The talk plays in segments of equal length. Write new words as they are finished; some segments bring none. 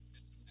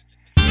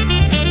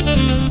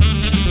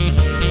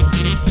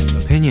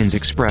opinions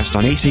expressed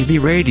on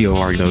ACB Radio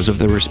are those of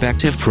the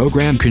respective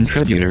program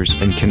contributors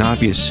and cannot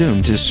be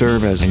assumed to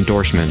serve as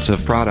endorsements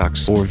of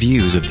products or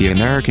views of the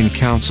American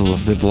Council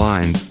of the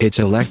Blind, its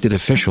elected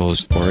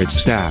officials, or its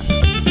staff.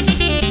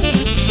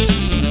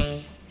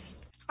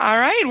 All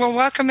right, well,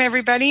 welcome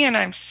everybody, and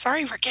I'm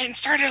sorry we're getting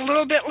started a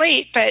little bit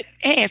late, but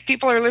hey, if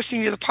people are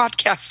listening to the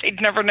podcast,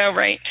 they'd never know,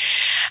 right?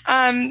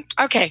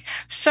 Okay,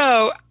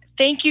 so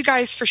thank you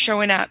guys for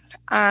showing up,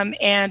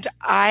 and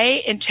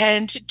I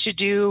intend to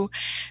do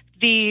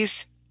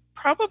these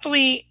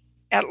probably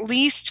at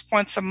least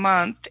once a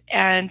month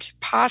and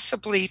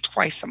possibly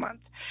twice a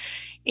month.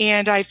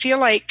 And I feel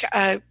like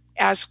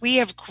as we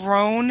have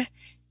grown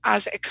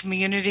as a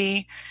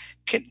community,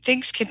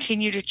 things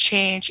continue to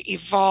change,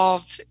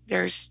 evolve.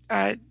 There's,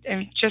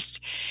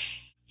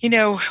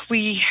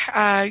 we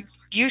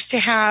used to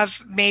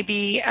have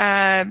maybe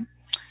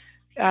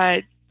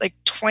like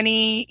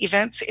 20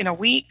 events in a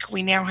week.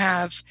 We now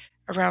have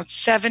around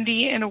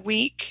 70 in a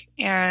week,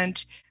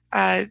 and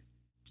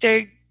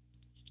they're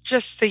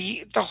just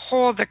the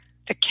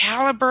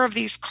caliber of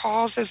these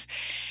calls has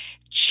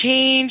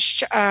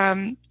changed,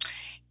 and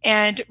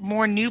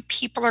more new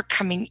people are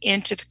coming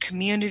into the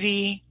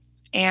community.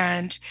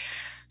 And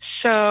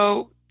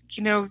so,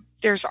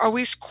 there's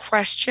always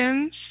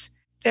questions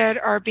that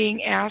are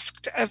being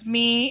asked of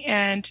me.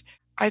 And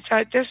I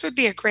thought this would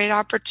be a great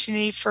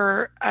opportunity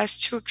for us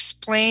to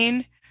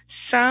explain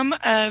some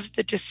of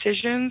the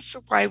decisions,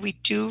 why we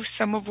do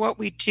some of what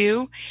we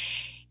do.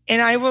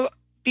 And I will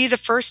be the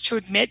first to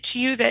admit to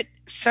you that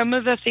some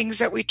of the things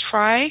that we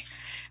try,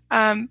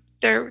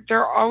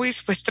 they're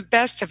always with the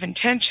best of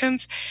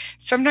intentions.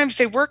 Sometimes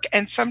they work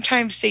and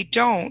sometimes they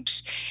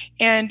don't.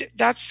 And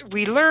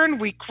we learn,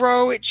 we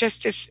grow.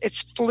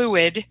 It's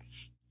fluid.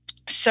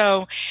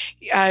 So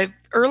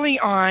early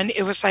on,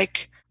 it was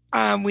like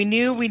we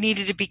knew we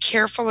needed to be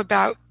careful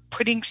about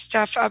putting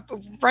stuff up.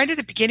 Right at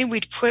the beginning,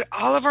 we'd put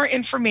all of our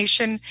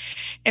information,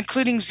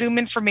 including Zoom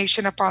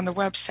information, up on the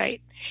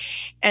website.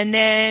 And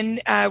then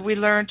we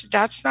learned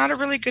that's not a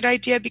really good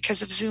idea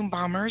because of Zoom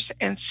bombers.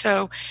 And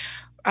so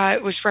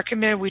it was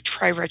recommended we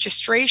try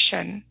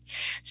registration.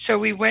 So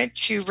we went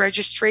to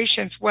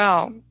registrations.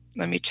 Well,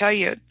 let me tell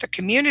you, the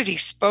community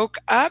spoke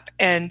up,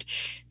 and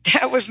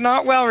that was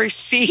not well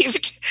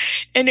received.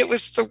 And it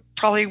was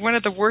probably one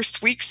of the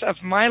worst weeks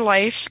of my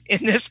life in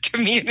this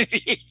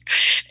community.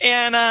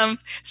 And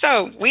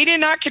so we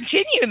did not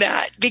continue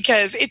that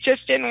because it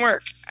just didn't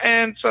work.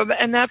 And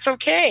that's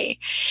okay.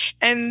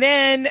 And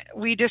then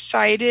we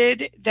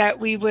decided that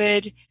we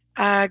would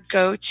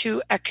go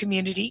to a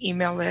community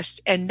email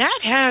list. And that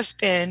has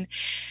been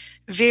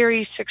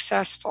very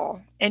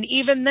successful. And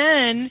even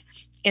then,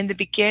 in the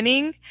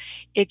beginning,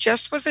 it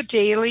just was a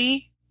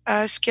daily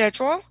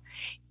schedule.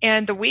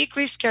 And the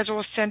weekly schedule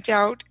was sent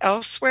out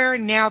elsewhere.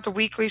 Now the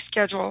weekly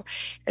schedule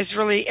is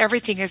really,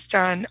 everything is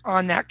done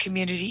on that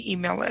community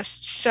email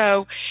list.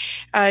 So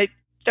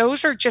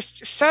those are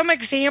just some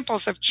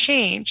examples of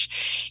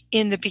change.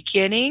 In the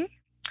beginning,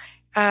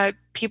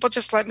 people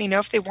just let me know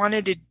if they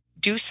wanted to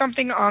do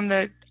something on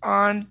the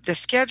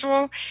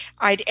schedule.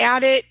 I'd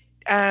add it,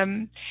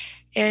 and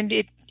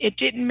it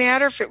didn't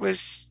matter if it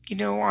was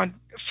on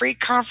free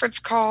conference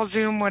call,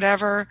 Zoom,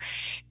 whatever.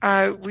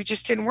 We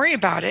just didn't worry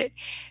about it.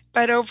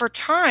 But over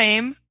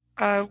time,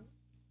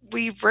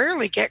 we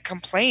rarely get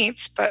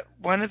complaints. But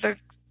one of the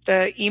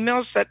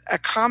emails, that a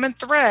common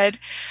thread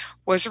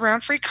was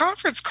around free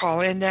conference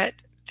call, and that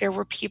there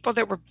were people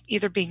that were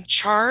either being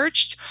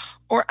charged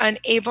or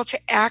unable to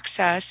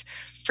access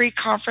free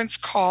conference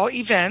call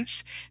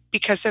events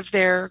because of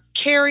their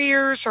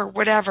carriers or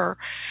whatever.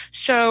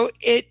 So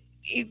it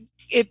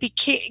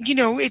became,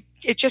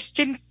 it just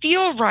didn't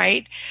feel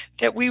right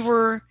that we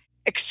were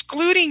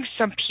excluding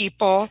some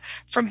people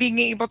from being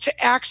able to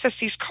access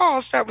these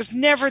calls. That was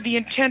never the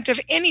intent of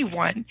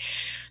anyone.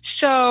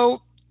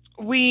 So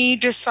we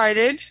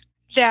decided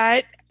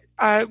that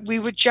we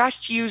would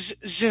just use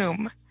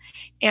Zoom.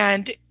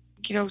 And,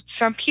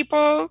 some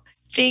people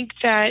think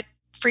that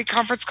free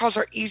conference calls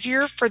are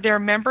easier for their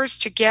members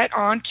to get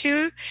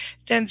onto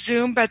than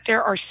Zoom, but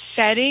there are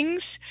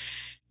settings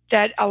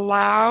that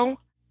allow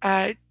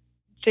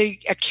the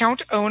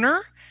account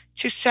owner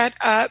to set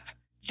up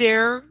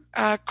their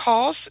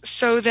calls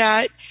so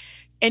that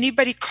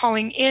anybody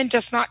calling in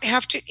does not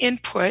have to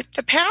input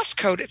the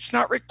passcode. It's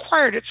not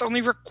required. It's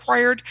only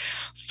required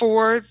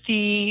for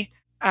the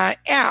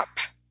app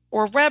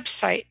or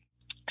website.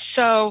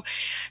 So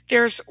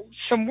there's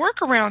some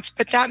workarounds,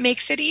 but that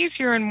makes it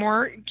easier and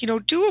more,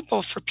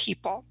 doable for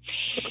people.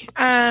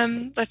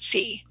 Let's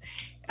see.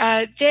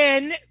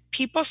 Then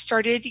people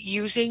started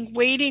using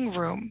waiting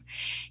room.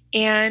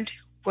 And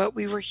what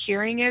we were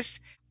hearing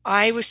is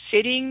I was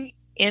sitting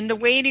in the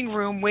waiting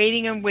room,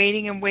 waiting, and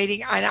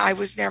I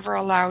was never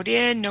allowed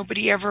in.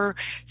 Nobody ever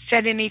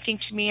said anything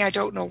to me. I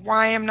don't know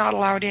why I'm not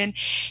allowed in.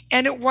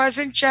 And it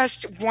wasn't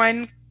just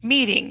one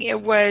meeting.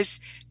 It was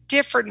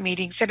different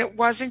meetings, and it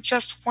wasn't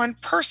just one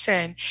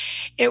person.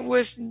 It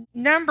was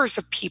numbers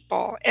of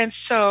people. And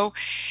so,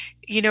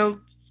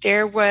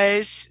 there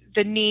was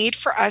the need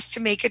for us to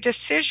make a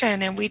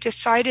decision. And we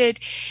decided,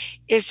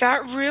 is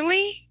that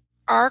really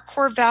our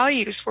core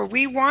values, where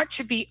we want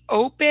to be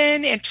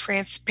open and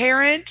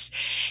transparent,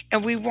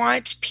 and we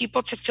want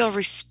people to feel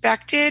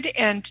respected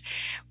and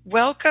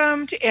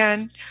welcomed?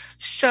 And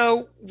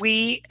so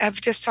we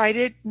have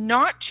decided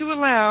not to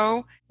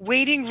allow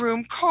waiting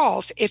room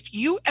calls. If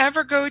you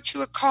ever go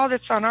to a call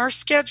that's on our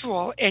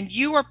schedule and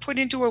you are put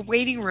into a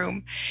waiting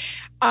room,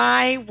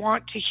 I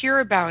want to hear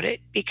about it,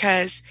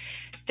 because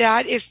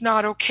that is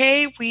not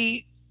okay.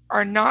 We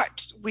are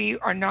not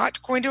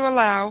going to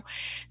allow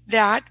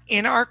that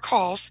in our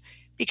calls,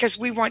 because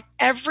we want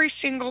every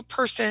single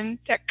person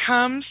that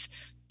comes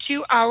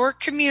to our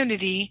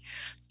community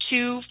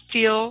to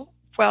feel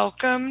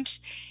welcomed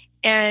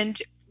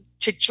and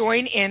to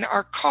join in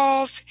our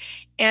calls.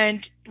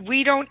 And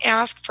we don't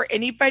ask for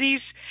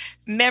anybody's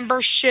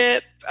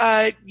membership.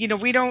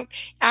 We don't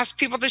ask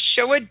people to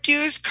show a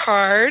dues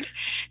card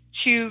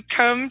to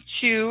come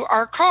to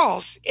our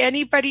calls.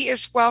 Anybody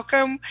is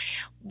welcome,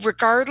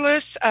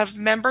 regardless of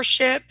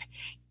membership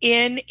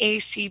in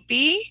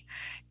ACB.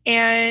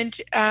 And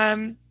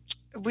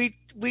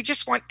we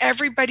just want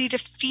everybody to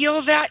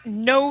feel that,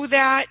 know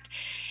that.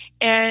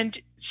 And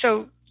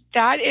so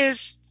that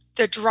is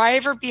the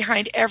driver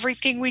behind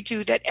everything we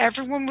do, that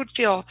everyone would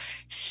feel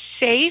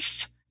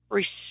safe,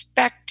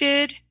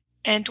 respected,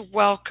 and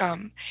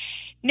welcome.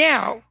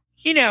 Now,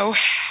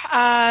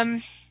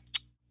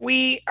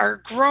 we are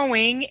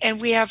growing,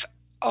 and we have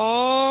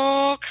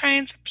all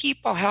kinds of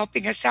people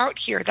helping us out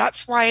here.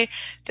 That's why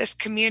this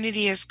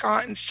community has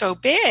gotten so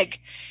big.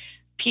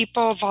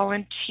 People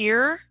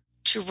volunteer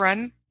to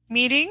run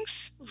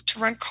meetings, to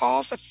run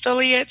calls,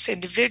 affiliates,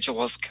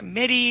 individuals,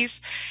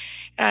 committees.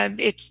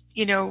 It's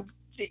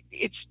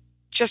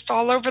just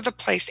all over the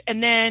place.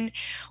 And then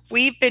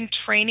we've been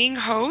training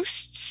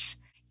hosts,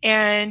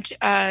 and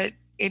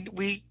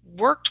we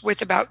worked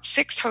with about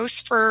 6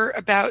 hosts for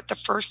about the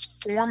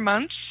first 4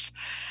 months.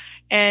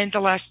 And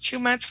the last 2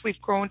 months, we've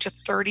grown to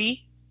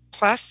 30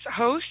 plus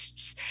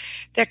hosts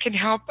that can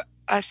help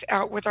us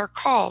out with our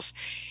calls.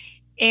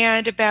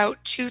 And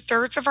about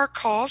 2/3 of our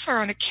calls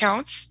are on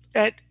accounts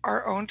that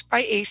are owned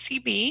by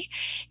ACB.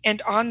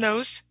 And on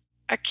those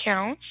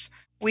accounts,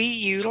 we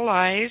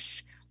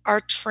utilize our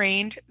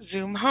trained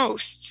Zoom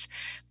hosts.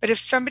 But if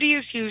somebody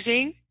is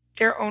using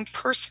their own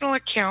personal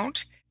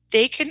account,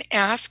 they can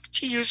ask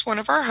to use one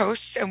of our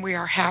hosts, and we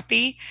are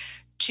happy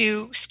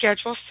to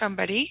schedule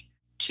somebody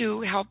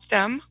to help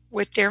them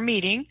with their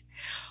meeting,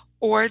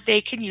 or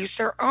they can use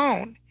their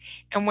own.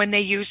 And when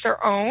they use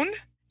their own,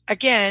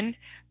 again,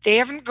 they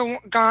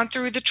haven't gone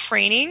through the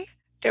training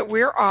that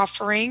we're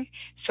offering.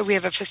 So we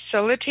have a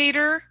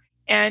facilitator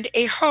and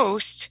a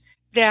host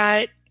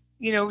that,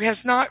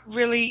 has not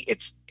really,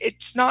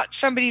 it's not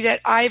somebody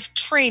that I've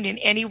trained in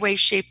any way,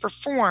 shape, or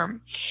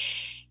form.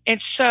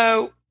 And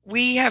so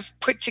we have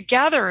put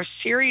together a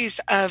series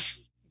of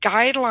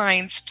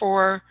guidelines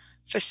for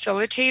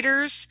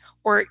facilitators,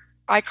 or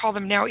I call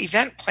them now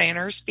event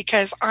planners,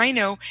 because I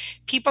know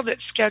people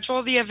that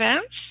schedule the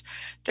events,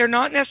 they're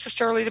not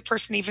necessarily the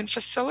person even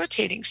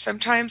facilitating.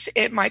 Sometimes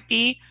it might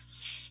be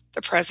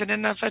the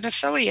president of an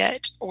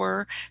affiliate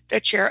or the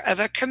chair of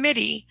a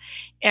committee,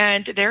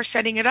 and they're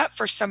setting it up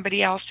for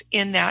somebody else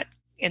in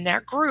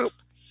that group.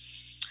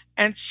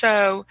 And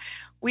so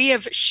we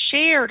have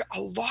shared a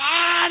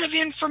lot of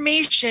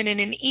information in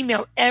an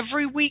email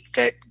every week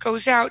that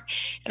goes out.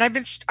 And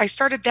I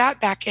started that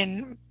back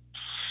in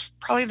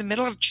probably the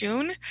middle of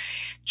June,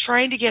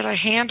 trying to get a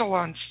handle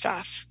on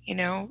stuff,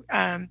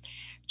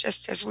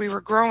 just as we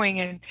were growing,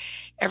 and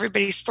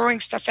everybody's throwing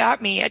stuff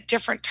at me at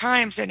different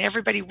times, and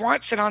everybody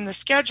wants it on the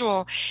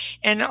schedule.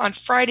 And on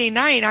Friday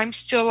night, I'm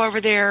still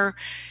over there,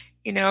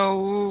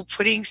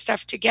 putting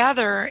stuff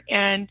together,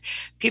 and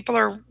people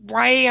are,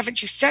 why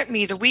haven't you sent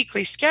me the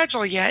weekly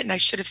schedule yet? And I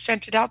should have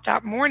sent it out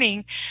that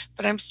morning,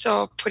 but I'm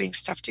still putting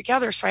stuff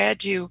together. So I had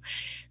to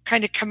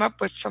kind of come up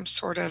with some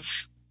sort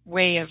of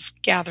way of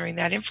gathering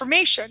that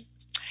information.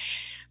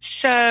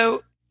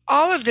 So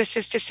all of this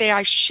is to say,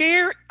 I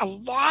share a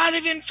lot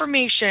of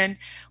information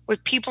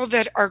with people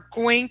that are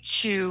going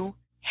to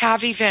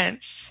have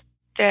events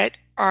that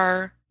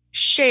are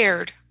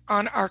shared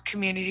on our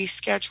community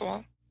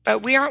schedule.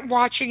 But we aren't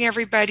watching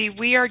everybody.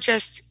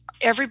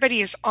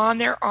 Everybody is on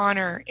their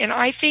honor. And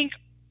I think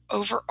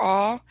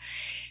overall,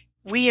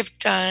 we have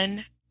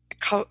done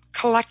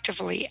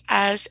collectively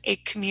as a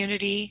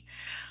community,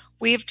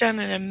 we have done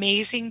an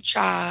amazing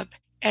job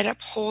at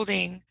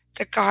upholding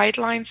the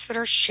guidelines that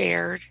are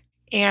shared,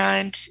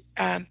 and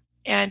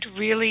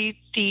really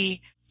the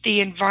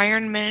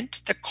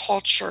environment, the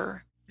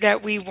culture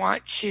that we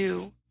want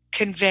to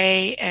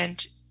convey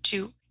and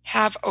to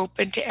have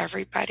open to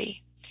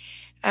everybody.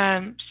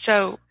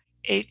 So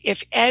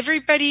if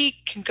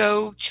everybody can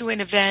go to an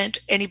event,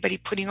 anybody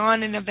putting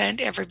on an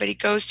event, everybody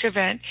goes to an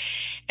event,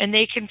 and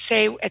they can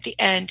say at the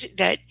end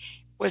that,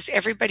 was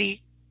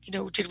everybody,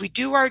 did we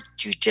do our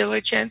due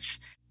diligence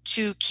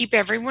to keep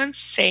everyone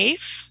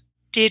safe?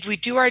 Did we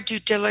do our due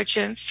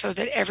diligence so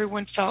that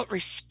everyone felt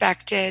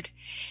respected?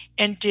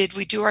 And did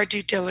we do our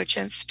due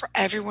diligence for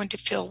everyone to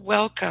feel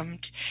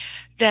welcomed?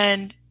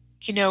 Then,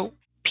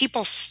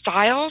 people's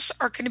styles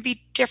are going to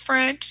be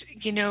different,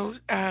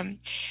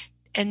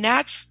 and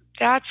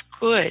that's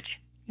good.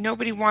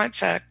 Nobody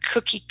wants a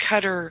cookie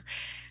cutter,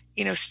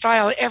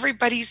 style.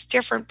 Everybody's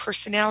different.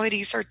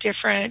 Personalities are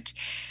different.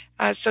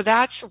 So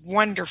that's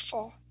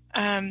wonderful.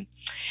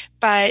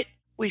 But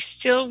we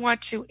still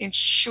want to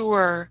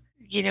ensure,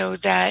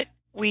 that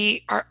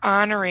we are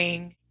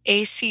honoring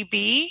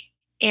ACB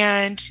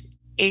and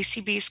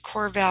ACB's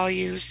core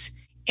values,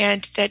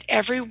 and that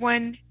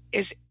everyone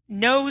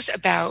knows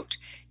about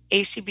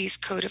ACB's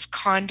code of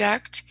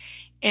conduct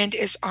and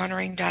is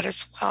honoring that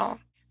as well.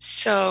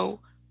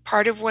 So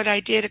part of what I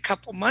did a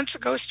couple months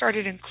ago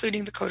started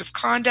including the code of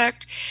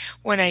conduct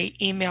when I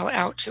email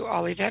out to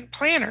all event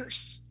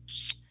planners.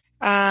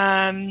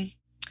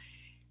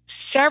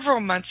 Several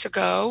months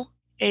ago,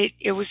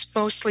 it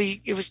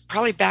was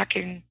probably back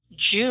in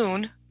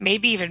June,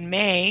 maybe even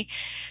May,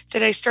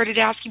 that I started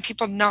asking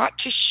people not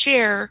to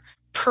share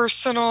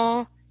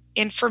personal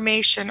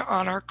information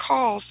on our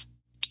calls.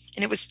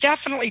 And it was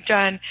definitely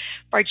done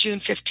by June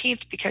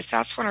 15th because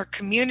that's when our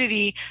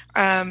community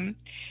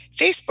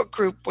Facebook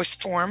group was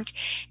formed,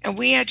 and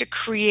we had to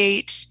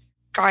create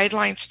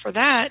guidelines for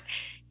that.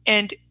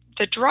 And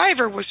the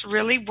driver was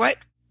really what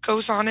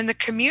goes on in the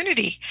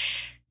community,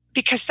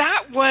 because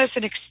that was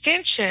an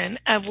extension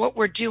of what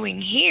we're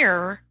doing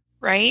here,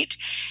 right?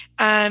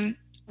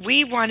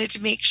 We wanted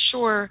to make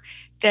sure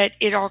that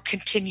it all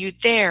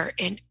continued there.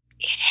 And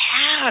it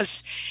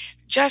has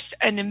just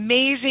an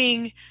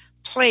amazing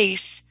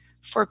place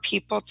for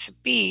people to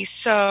be.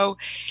 So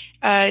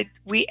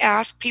we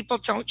ask people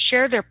don't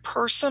share their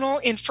personal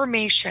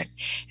information.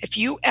 If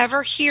you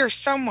ever hear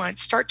someone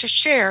start to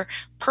share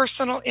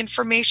personal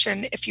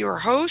information, if you're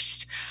a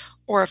host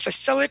or a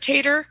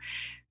facilitator,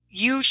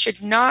 you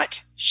should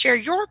not share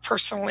your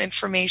personal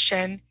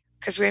information,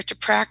 because we have to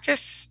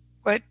practice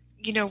what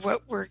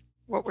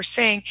we're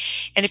saying.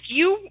 And if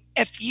you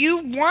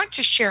want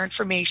to share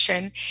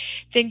information,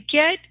 then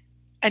get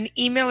an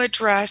email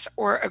address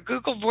or a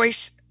Google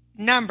Voice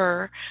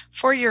number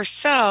for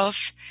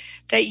yourself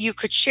that you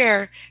could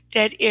share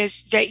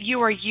that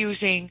you are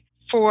using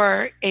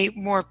for a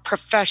more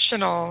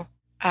professional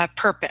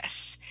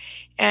purpose.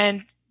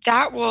 And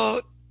that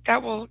will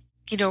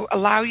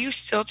allow you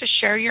still to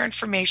share your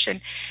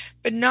information,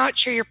 but not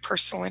share your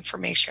personal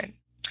information.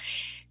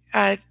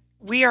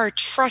 We are a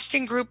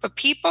trusting group of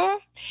people,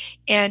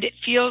 and it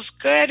feels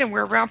good, and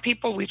we're around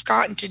people we've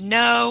gotten to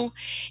know,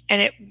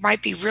 and it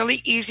might be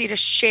really easy to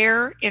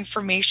share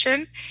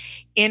information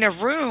in a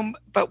room,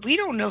 but we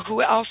don't know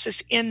who else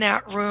is in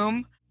that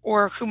room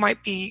or who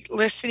might be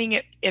listening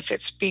if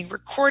it's being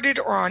recorded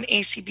or on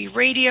ACB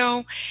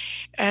radio.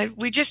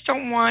 We just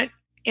don't want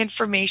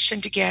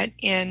information to get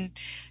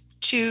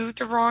into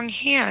the wrong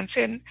hands.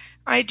 And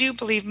I do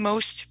believe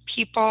most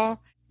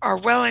people are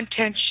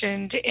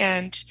well-intentioned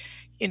and,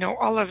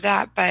 all of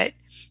that, but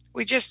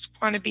we just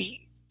want to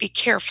be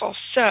careful.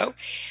 So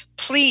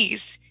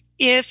please,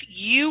 if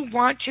you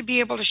want to be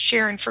able to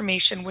share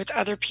information with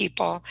other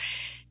people,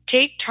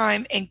 take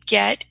time and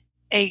get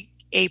a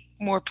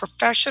more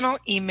professional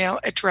email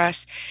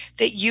address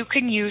that you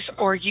can use,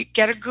 or you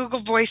get a Google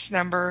Voice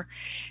number,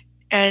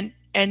 and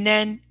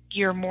then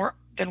you're more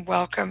than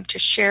welcome to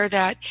share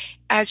that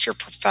as your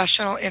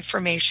professional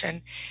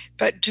information,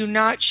 but do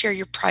not share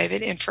your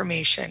private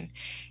information.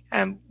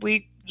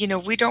 We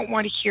don't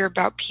want to hear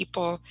about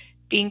people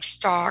being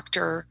stalked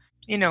or,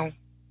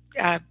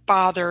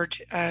 bothered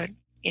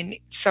in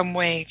some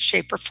way,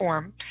 shape, or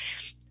form.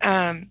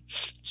 All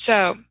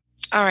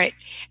right.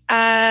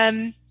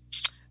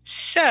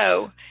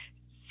 So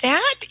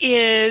that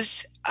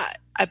is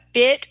a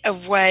bit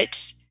of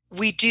what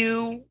we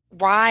do,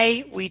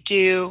 why we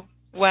do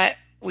what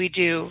we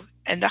do.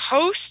 And the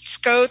hosts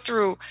go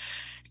through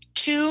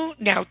 2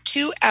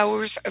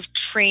 hours of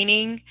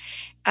training.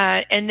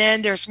 And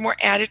then there's more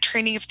added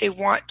training if they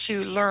want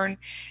to learn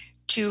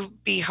to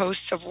be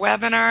hosts of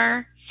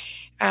webinar.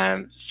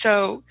 And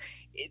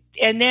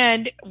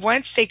then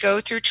once they go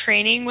through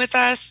training with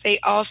us, they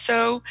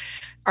also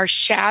are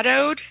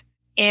shadowed.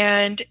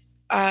 And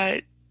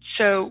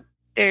so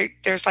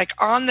there's like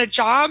on the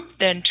job,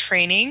 then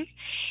training.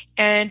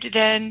 And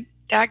then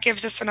that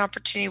gives us an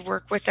opportunity to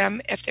work with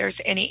them if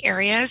there's any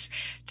areas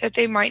that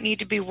they might need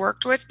to be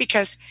worked with,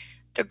 because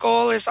the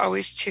goal is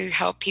always to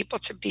help people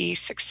to be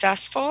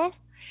successful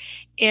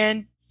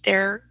in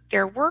their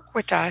work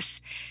with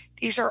us.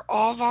 These are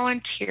all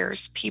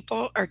volunteers.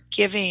 People are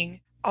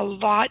giving a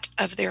lot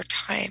of their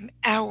time,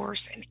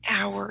 hours and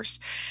hours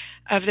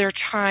of their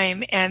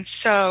time. And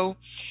so,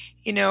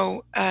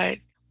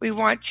 we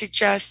want to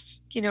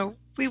just,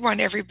 we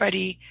want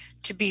everybody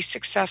to be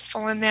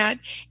successful in that,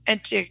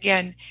 and to,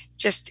 again,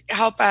 just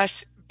help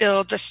us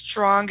build the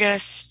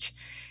strongest,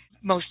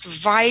 most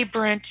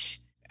vibrant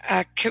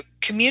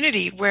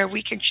community where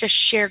we can just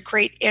share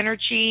great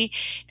energy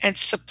and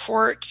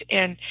support.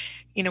 And,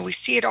 we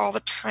see it all the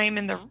time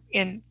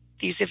in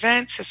these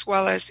events as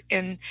well as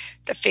in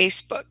the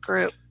Facebook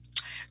group.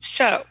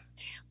 So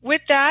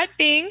with that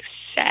being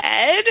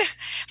said,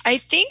 I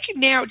think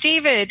now,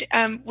 David,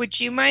 would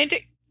you mind,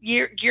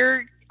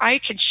 I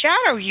can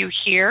shadow you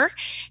here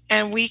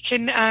and we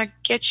can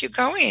get you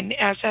going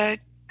as a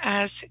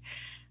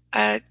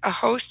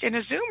host in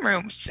a Zoom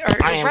room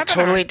or I am webinar.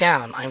 Totally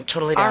down. I'm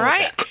totally down. All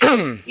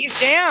right. He's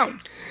down.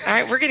 All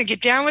right. We're going to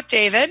get down with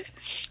David.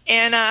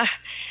 And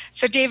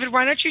so, David,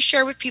 why don't you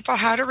share with people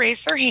how to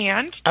raise their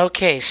hand?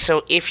 Okay.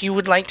 So if you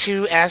would like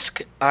to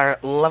ask our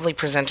lovely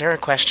presenter a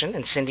question,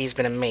 and Cindy's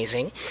been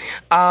amazing,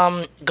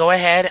 go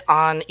ahead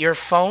on your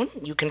phone.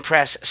 You can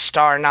press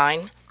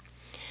 *9.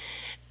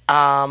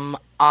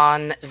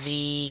 On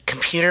the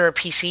computer or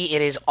PC,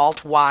 it is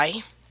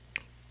Alt-Y.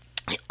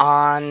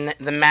 On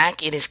the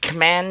Mac, it is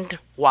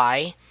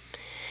Command-Y.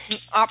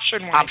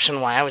 Option Y. Option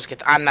Y.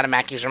 I'm not a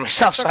Mac user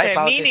myself, so I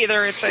apologize. Me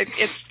neither.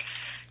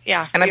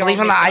 Yeah. And I believe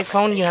on the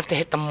iPhone, you have to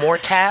hit the More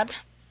tab,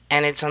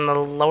 and it's on the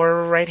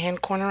lower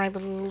right-hand corner, I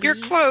believe. You're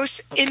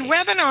close. Okay. In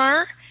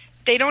Webinar,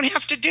 they don't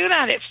have to do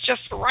that. It's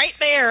just right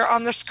there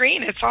on the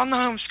screen. It's on the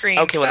home screen.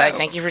 Okay, well,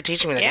 thank you for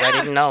teaching me that. Yeah. I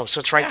didn't know. So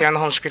it's right there on the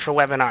home screen for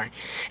Webinar.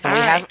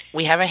 And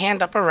we have a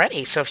hand up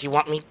already, so if you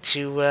want me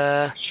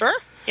to... Sure,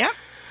 yeah.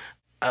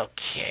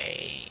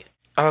 Okay.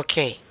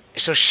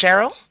 So,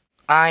 Cheryl,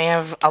 I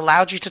have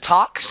allowed you to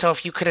talk, so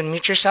if you could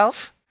unmute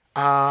yourself.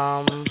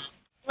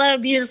 Hello,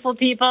 beautiful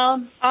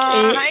people.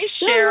 Hi,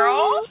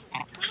 Cheryl.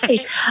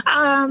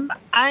 Hi.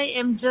 I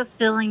am just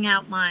filling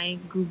out my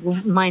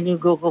new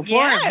Google form.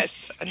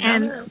 Yes.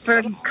 And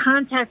for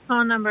contact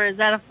phone number, is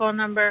that a phone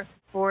number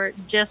for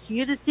just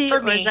you to see?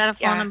 For me, is that a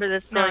phone number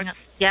that's going up?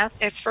 Yes?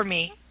 It's for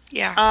me.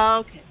 Yeah.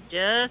 Okay.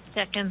 Just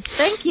checking.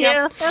 Thank you.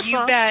 Yep, that's you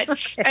all. bet.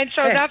 Okay. And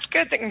so that's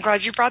good. I'm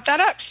glad you brought that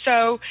up.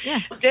 So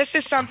This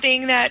is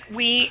something that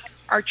we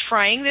are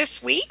trying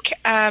this week,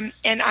 and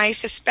I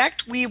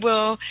suspect we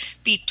will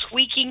be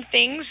tweaking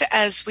things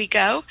as we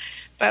go,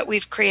 but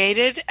we've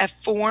created a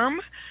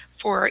form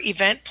for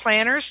event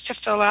planners to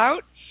fill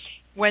out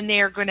when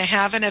they are going to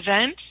have an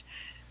event,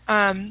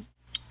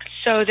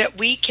 so that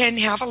we can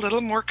have a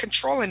little more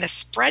control in a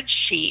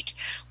spreadsheet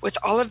with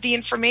all of the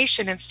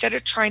information instead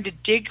of trying to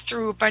dig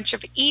through a bunch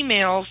of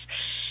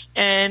emails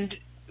and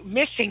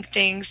missing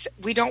things.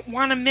 We don't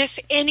want to miss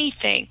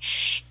anything.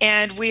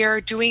 And we are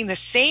doing the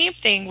same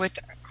thing with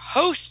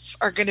hosts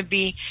are going to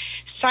be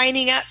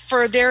signing up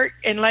for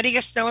and letting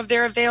us know of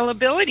their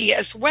availability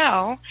as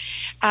well.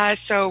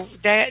 So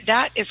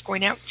that is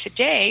going out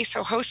today.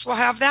 So hosts will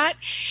have that,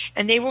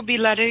 and they will be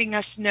letting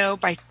us know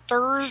by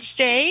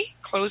Thursday,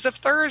 close of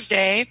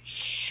Thursday,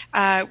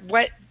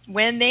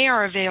 when they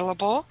are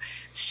available,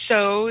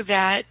 so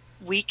that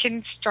we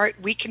can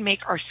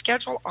make our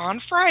schedule on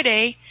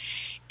Friday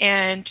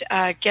and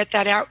get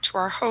that out to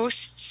our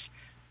hosts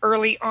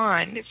early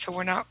on. So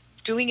we're not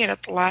doing it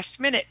at the last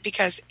minute,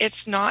 because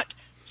it's not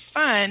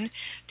fun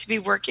to be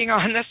working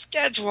on the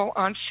schedule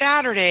on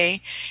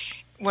Saturday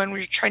when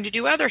we're trying to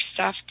do other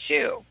stuff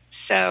too.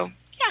 So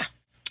yeah.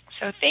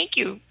 So thank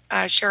you,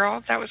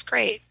 Cheryl. That was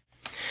great.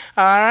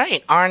 All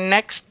right. Our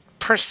next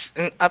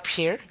person up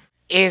here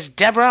is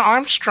Deborah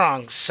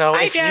Armstrong. So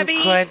Hi, if Debbie.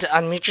 you could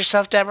unmute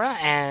yourself, Deborah,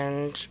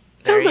 and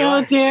there you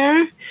are. Hello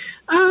there.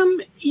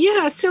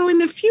 So in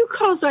the few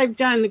calls I've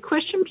done, the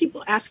question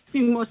people ask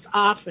me most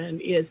often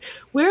is,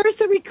 where is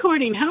the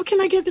recording? How can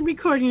I get the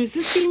recording? Is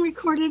this being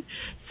recorded?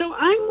 So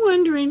I'm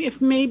wondering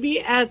if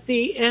maybe at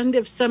the end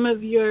of some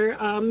of your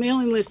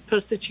mailing list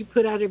posts that you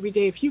put out every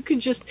day, if you could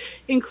just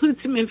include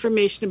some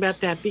information about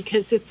that,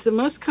 because it's the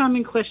most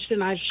common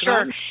question I've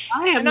gotten.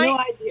 I have no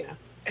idea.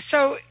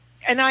 So,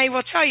 and I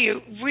will tell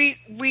you,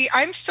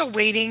 I'm still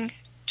waiting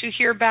to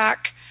hear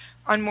back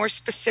on more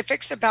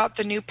specifics about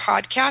the new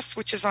podcast,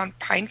 which is on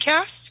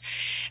Pinecast.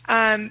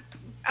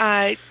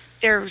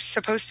 There's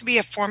supposed to be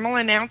a formal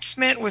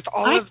announcement with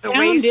all of the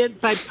ways. I found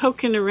it by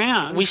poking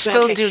around. We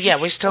still do,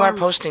 we still are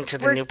posting to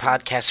the new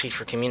podcast feed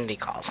for community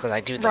calls, because I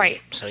do them.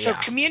 Right. So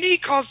community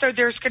calls, though,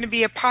 there's going to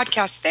be a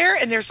podcast there,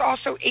 and there's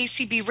also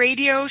ACB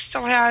Radio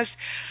still has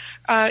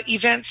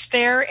events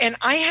there, and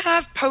I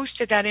have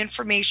posted that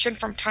information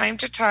from time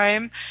to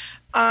time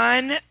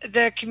on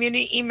the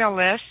community email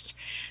list.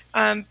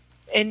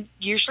 And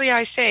usually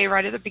I say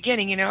right at the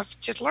beginning,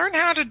 to learn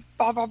how to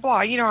blah, blah, blah,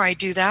 I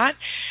do that.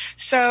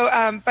 So,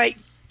 but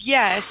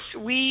yes,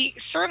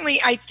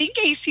 I think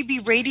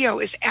ACB Radio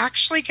is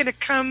actually going to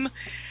come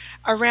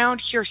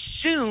around here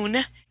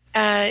soon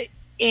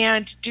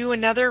and do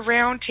another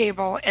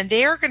roundtable, and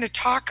they are going to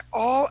talk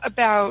all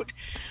about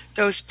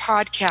those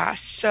podcasts.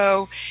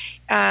 So,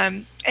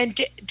 and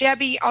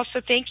Debbie, also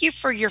thank you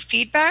for your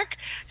feedback.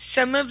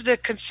 Some of the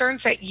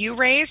concerns that you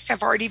raised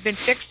have already been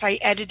fixed. I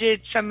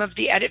edited some of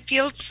the edit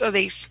fields so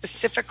they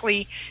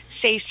specifically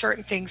say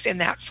certain things in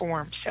that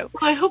form. So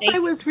I hope I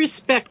was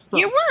respectful.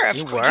 You were,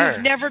 of course.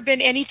 You've never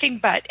been anything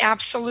but.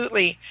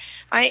 Absolutely.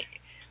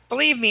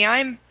 Believe me,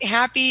 I'm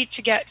happy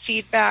to get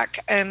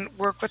feedback and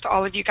work with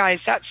all of you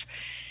guys.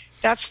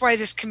 That's why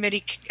this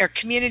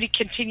community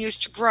continues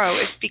to grow,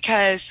 is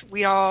because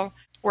we all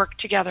work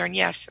together. And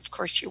yes, of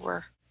course you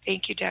were.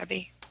 Thank you,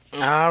 Debbie.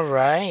 All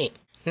right.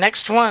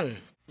 Next one,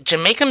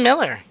 Jamaica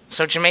Miller.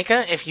 So,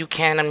 Jamaica, if you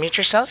can unmute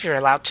yourself, you're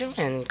allowed to,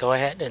 and go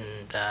ahead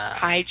and.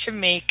 Hi,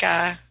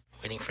 Jamaica.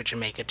 Waiting for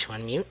Jamaica to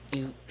unmute.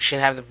 You should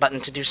have the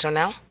button to do so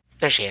now.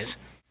 There she is.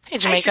 Hey,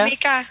 Jamaica. Hi,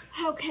 Jamaica.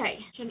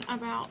 Okay,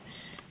 about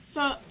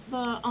the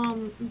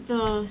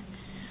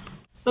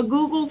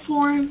Google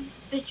form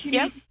that you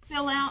need to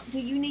fill out. Do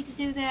you need to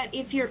do that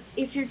if you're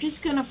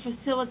just going to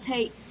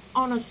facilitate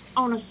on a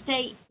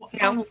state?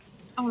 No.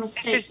 On a This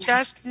state is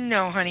just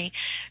no, honey.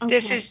 Okay.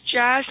 This is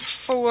just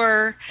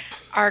for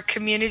our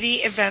community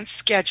event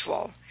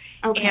schedule.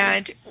 Okay.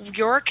 And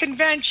your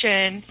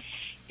convention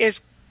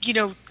is,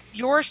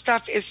 your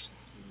stuff is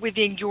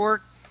within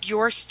your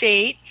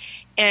state,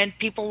 and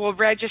people will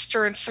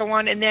register and so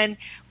on. And then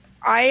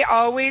I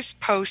always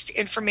post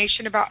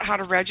information about how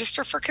to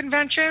register for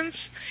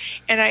conventions.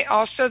 And I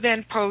also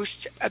then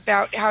post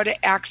about how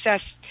to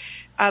access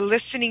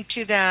listening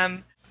to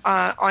them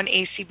on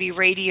ACB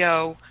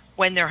radio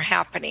when they're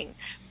happening.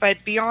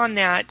 But beyond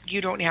that, you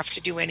don't have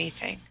to do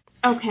anything.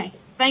 Okay.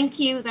 Thank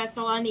you. That's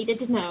all I needed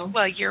to know.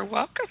 Well, you're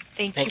welcome.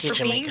 Thank you for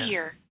Jamaica. being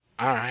here.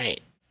 All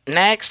right.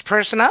 Next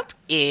person up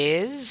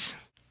is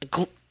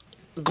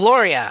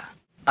Gloria.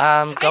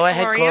 Go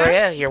ahead,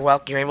 Gloria. You're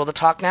welcome. You're able to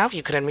talk now. If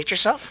you could unmute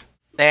yourself.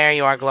 There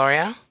you are,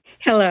 Gloria.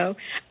 Hello.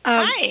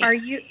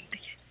 Hi.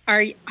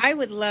 I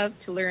would love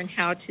to learn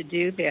how to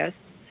do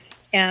this.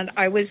 And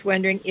I was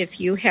wondering if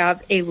you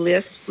have a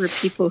list for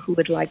people who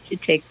would like to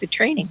take the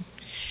training.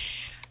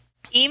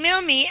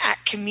 Email me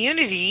at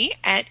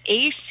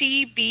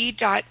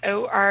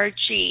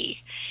community@acb.org.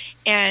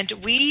 And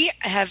we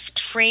have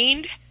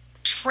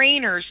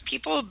trainers.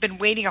 People have been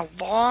waiting a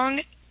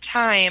long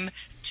time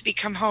to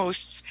become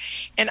hosts.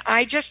 And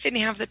I just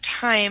didn't have the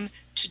time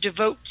to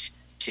devote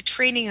to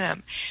training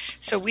them.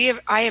 So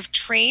I have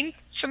trained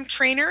some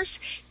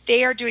trainers.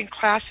 They are doing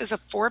classes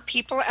of 4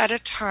 people at a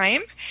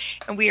time,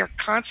 and we are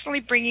constantly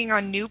bringing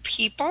on new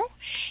people.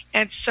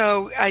 And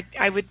so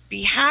I would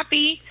be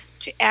happy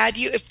to add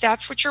you if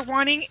that's what you're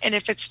wanting. And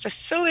if it's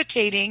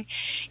facilitating,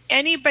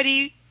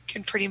 anybody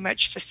can pretty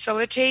much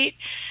facilitate.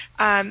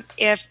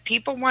 If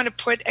people want to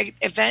put an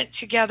event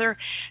together,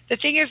 the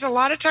thing is, a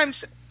lot of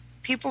times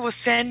people will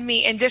send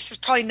me, and this is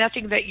probably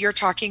nothing that you're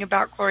talking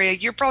about, Gloria.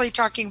 You're probably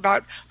talking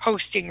about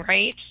hosting,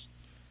 right?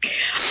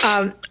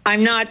 I'm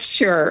not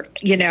sure,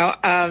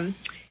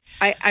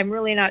 I'm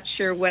really not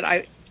sure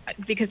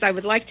because I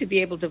would like to be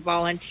able to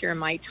volunteer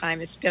my time,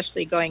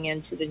 especially going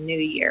into the new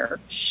year.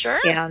 Sure.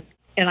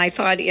 And I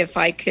thought if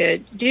I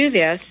could do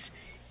this,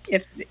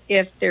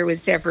 if there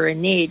was ever a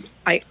need,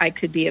 I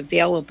could be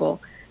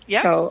available.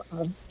 Yep. So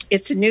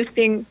it's a new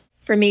thing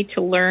for me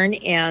to learn,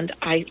 and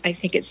I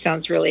think it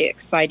sounds really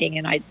exciting,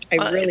 and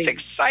it's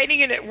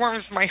exciting, and it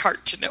warms my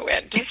heart to no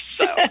end.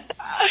 So,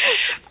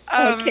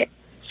 okay.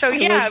 So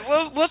yeah,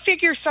 we'll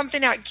figure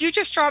something out. You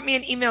just drop me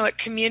an email at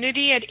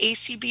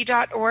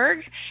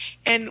community@acb.org,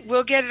 and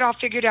we'll get it all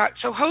figured out.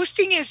 So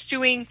hosting is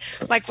doing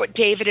like what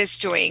David is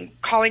doing,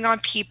 calling on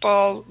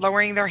people,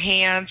 lowering their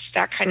hands,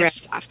 that kind of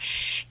stuff.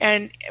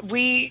 And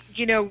we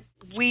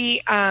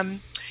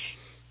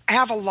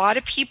have a lot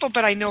of people,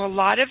 but I know a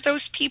lot of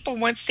those people,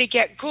 once they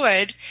get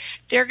good,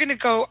 they're going to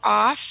go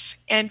off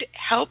and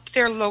help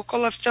their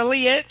local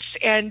affiliates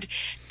and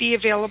be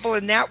available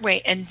in that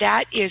way. And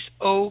that is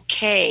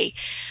okay.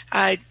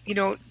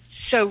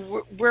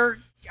 So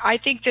I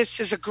think this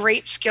is a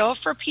great skill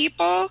for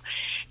people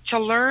to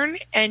learn,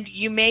 and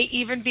you may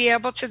even be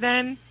able to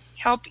then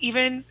help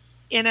even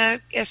in a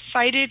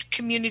sighted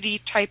community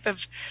type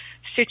of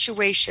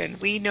situation.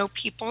 We know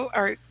people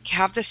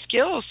have the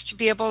skills to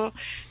be able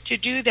to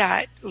do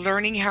that,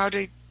 learning how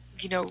to,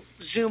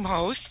 Zoom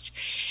host.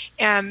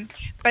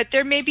 But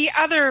there may be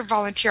other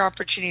volunteer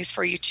opportunities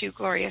for you too,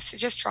 Gloria. So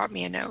just drop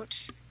me a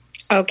note.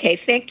 Okay,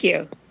 thank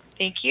you.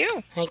 Thank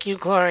you. Thank you,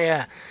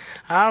 Gloria.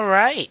 All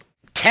right.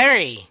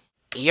 Terry,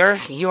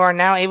 you are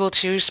now able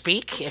to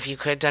speak. If you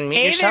could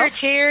unmute yourself. Hey there,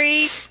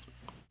 Terry.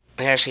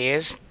 There she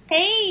is.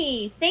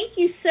 Hey, thank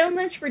you so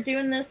much for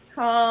doing this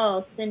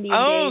call, Cindy.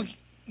 Oh,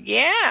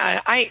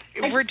 yeah.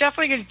 We're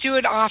definitely going to do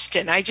it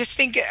often. I just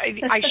think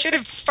I should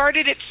have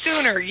started it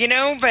sooner,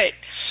 but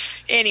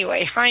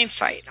anyway,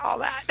 hindsight, all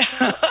that.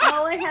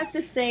 All I have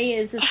to say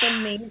is it's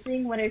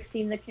amazing what I've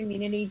seen the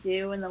community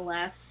do in the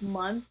last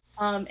month.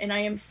 And I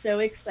am so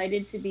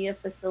excited to be a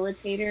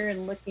facilitator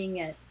and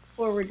looking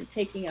forward to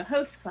taking a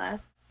host class.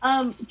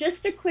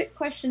 Just a quick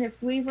question.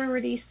 If we've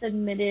already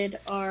submitted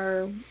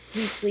our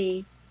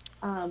weekly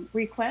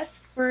request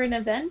for an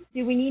event,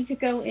 do we need to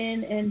go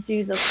in and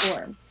do the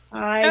form?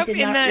 I did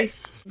not receive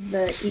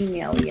the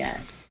email yet.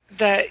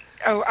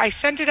 I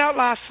sent it out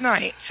last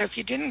night, so if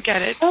you didn't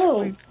get it,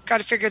 we've got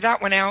to figure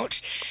that one out.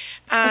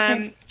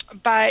 Okay.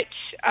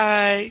 But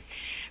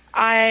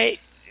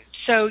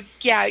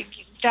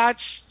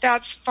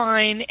that's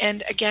fine.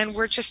 And again,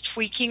 we're just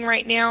tweaking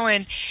right now,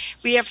 and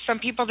we have some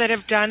people that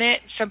have done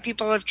it. Some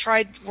people have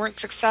tried, weren't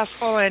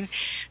successful. And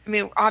I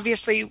mean,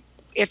 obviously,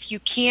 if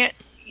you've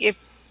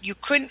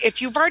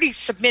already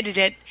submitted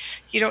it,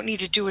 you don't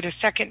need to do it a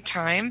second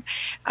time,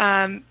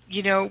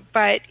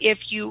 but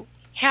if you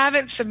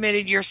haven't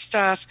submitted your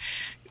stuff,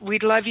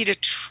 we'd love you to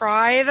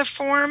try the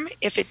form.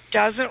 If it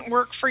doesn't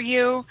work for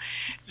you,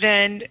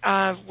 then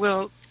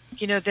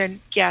then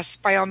yes,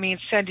 by all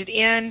means, send it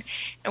in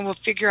and we'll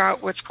figure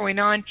out what's going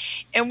on.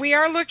 And we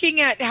are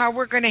looking at how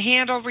we're going to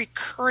handle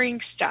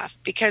recurring stuff,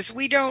 because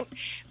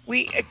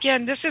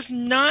again, this is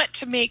not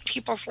to make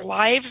people's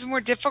lives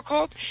more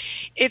difficult.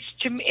 It's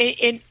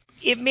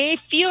it may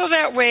feel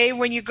that way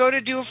when you go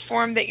to do a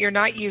form that you're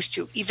not used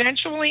to.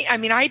 Eventually,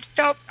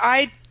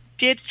 I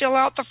did fill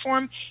out the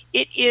form.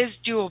 It is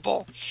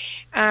doable.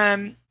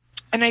 And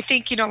I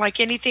think, like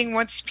anything,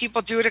 once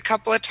people do it a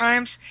couple of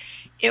times,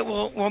 it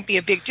won't be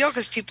a big deal,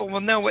 because people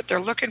will know what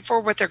they're looking for,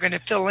 what they're going to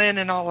fill in,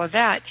 and all of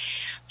that.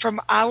 From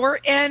our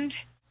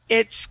end,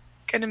 it's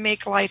going to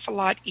make life a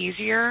lot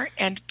easier.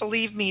 And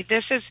believe me,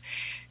 this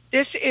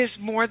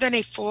is more than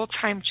a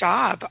full-time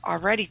job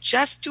already.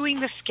 Just doing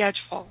the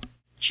schedule.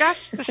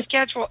 Just the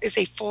schedule is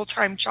a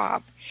full-time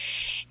job.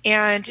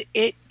 And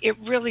it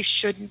really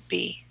shouldn't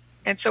be.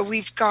 And so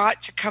we've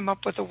got to come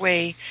up with a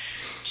way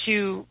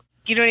to,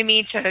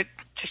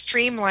 to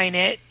streamline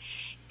it,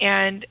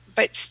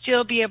 but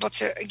still be able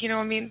to,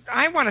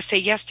 I want to say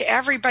yes to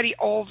everybody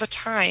all the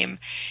time.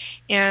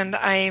 And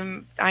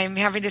I'm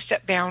having to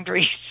set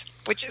boundaries,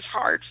 which is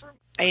hard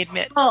I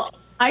admit. Well,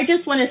 I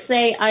just want to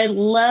say I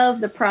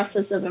love the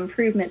process of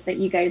improvement that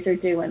you guys are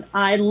doing.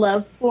 I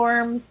love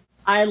forms.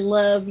 I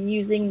love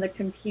using the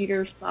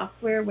computer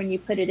software when you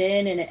put it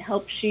in and it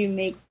helps you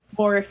make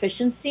more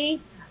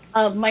efficiency.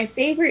 My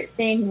favorite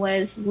thing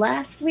was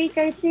last week,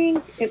 I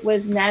think it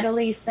was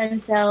Natalie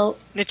sent out.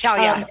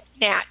 Natalia,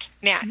 Nat.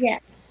 Yeah,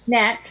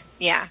 Nat.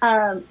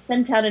 Yeah.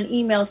 Sent out an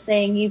email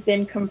saying you've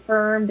been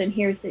confirmed and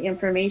here's the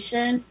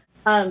information.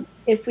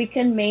 If we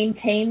can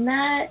maintain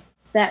that,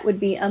 that would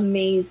be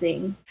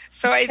amazing.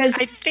 So I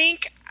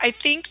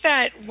think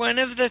that one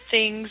of the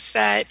things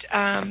that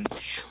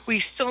we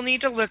still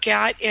need to look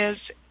at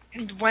is,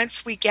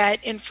 once we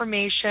get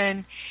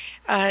information,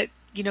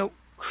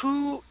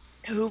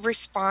 who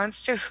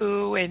responds to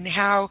who, and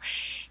how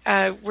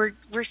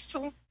we're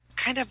still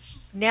kind of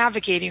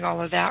navigating all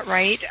of that,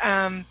 right?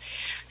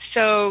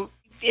 So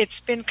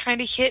it's been kind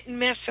of hit and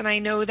miss, and I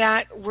know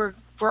that we're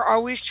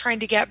always trying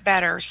to get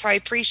better. So I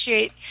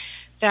appreciate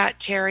that,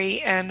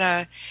 Terry,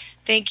 and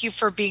thank you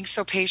for being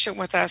so patient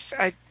with us.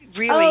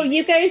 Oh,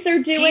 you guys are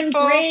doing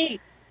great.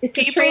 It's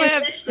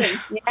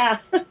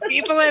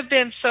people have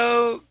been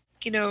so,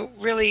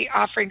 really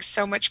offering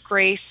so much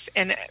grace,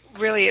 and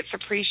really it's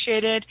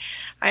appreciated.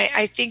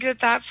 I think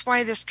that's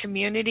why this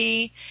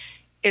community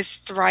is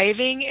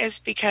thriving, is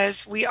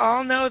because we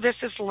all know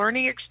this is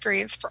learning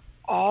experience for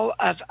all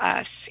of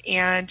us.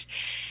 And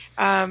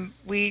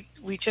we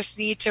just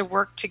need to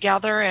work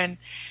together, and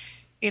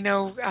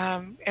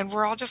and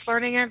we're all just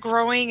learning and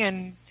growing,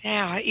 and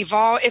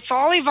evolve. It's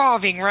all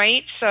evolving,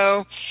 right?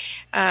 So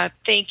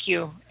thank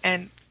you.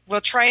 And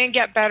we'll try and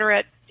get better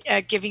at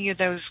giving you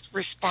those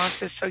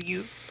responses,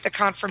 the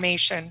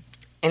confirmation.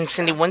 And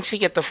Cindy, once you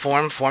get the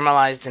form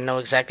formalized and know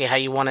exactly how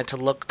you want it to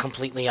look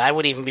completely, I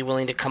would even be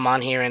willing to come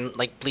on here and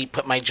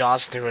put my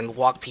jaws through and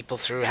walk people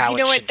through how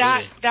it should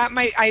be. That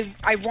might,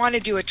 I want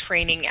to do a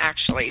training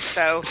actually.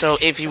 So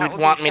if you would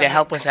want me to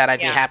help with that, I'd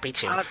be happy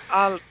to.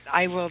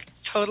 I will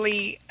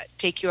totally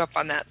take you up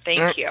on that.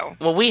 Thank you.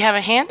 Well, we have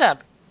a hand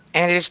up,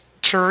 and it is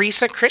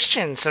Teresa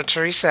Christian. So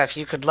Teresa, if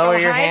you could lower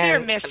your hand, there,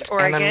 Miss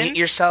Oregon, and unmute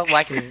yourself. Well,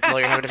 I can lower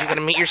your hand, but if you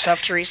could unmute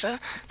yourself, Teresa,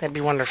 that'd be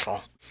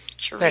wonderful.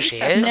 Teresa, there she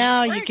is.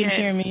 Now you can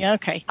hear me.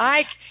 Okay.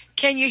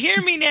 Can you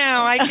hear me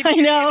now? I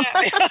know.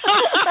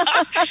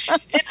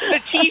 It's the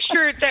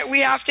T-shirt that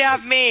we have to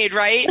have made,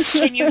 right?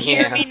 Can you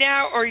hear me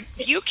now, or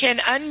you can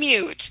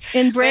unmute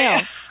in Braille?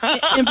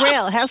 In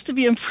Braille, it has to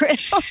be in Braille.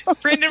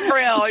 Print in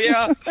Braille,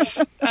 yeah.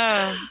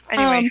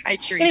 Anyway, hi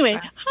Teresa. Anyway,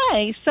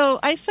 hi. So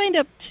I signed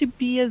up to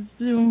be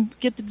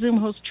get the Zoom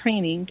host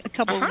training a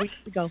couple of weeks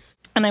ago.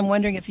 And I'm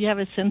wondering if you have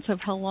a sense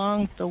of how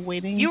long the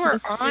waiting. You are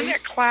on a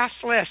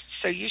class list,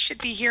 so you should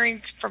be hearing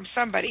from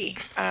somebody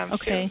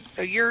soon.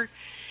 So you're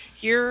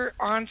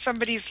on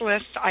somebody's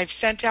list. I've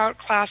sent out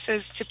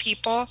classes to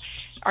people,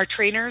 our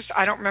trainers.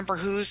 I don't remember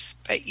whose,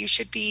 but it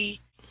should be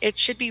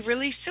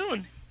really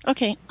soon.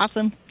 Okay,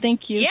 awesome.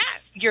 Thank you.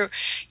 Yeah,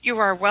 you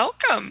are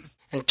welcome.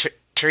 And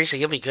Teresa,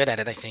 you'll be good at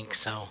it, I think.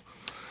 So,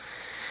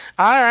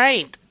 all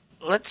right,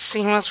 let's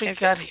see who else we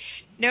got.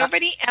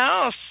 Nobody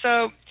else.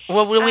 So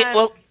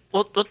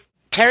Well,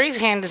 Terry's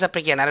hand is up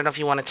again. I don't know if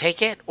you want to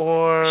take it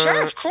or.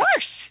 Sure, of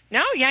course.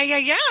 No,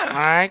 yeah. All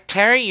right,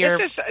 Terry,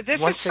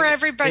 this is for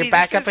everybody. You're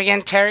back up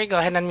again, Terry. Go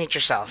ahead and unmute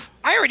yourself.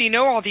 I already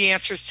know all the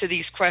answers to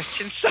these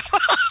questions. So.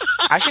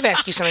 I should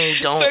ask you something you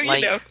don't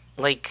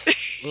like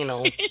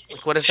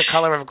what is the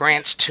color of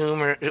Grant's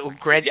tomb or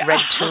red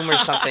tomb or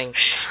something?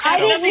 I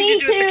didn't mean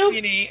to.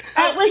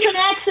 That was an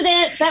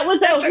accident. That was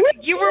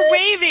you were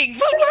waving.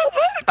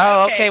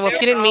 Oh, okay. Well, if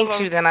you didn't mean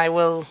to, then I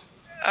will.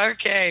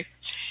 Okay.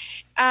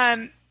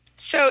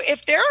 So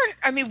if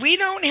we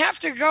don't have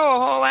to go a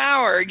whole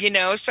hour,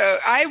 so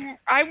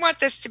I want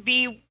this to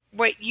be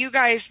what you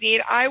guys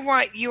need. I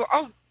want you,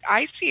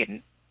 I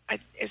see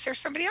Is there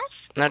somebody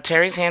else? No,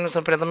 Terry's hand was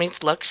up, but let me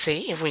look,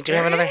 see if we do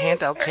have another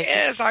hand. I'll take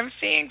it. I'm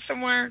seeing some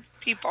more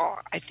people,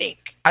 I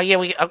think. Oh,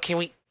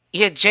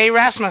 yeah, Jay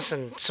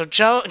Rasmussen. So,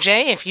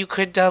 Jay, if you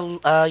could,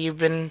 you've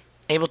been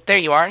able, there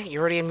you are.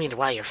 You're already unmuted.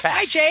 Wow, you're fast.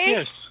 Hi, Jay.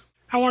 Yes.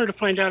 I wanted to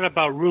find out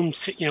about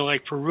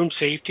like for room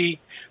safety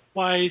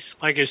wise,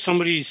 like if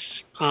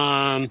somebody's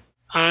on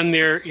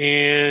there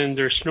and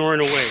they're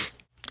snoring away.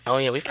 Oh,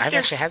 yeah, I've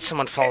actually had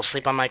someone fall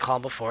asleep on my call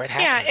before. It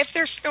happens. Yeah, if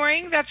they're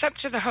snoring, that's up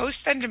to the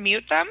host then to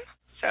mute them.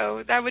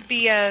 So that would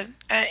be and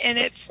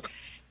it's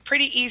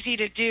pretty easy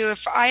to do.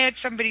 If I had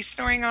somebody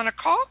snoring on a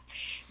call,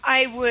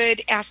 I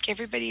would ask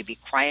everybody to be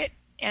quiet,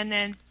 and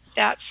then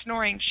that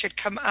snoring should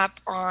come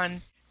up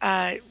on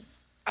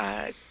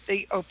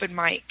the open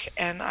mic,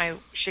 and I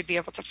should be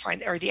able to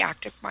find, or the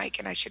active mic,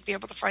 and I should be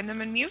able to find them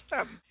and mute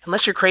them.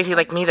 Unless you're crazy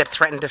like me that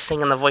threatened to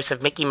sing in the voice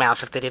of Mickey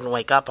Mouse if they didn't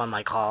wake up on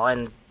my call,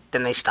 and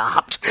then they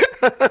stopped.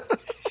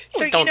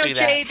 So,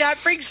 Jay, that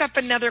brings up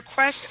another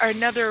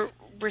another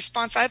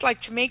response I'd like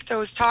to make,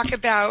 though, is talk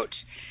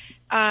about,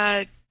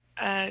 why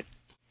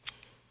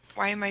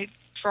am I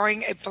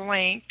drawing a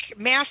blank?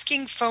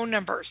 Masking phone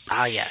numbers.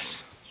 Ah,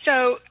 yes.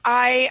 So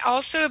I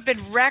also have been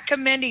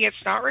recommending,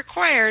 it's not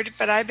required,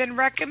 but I've been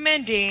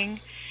recommending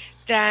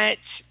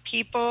that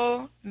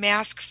people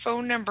mask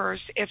phone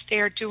numbers if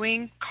they're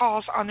doing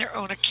calls on their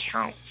own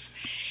accounts.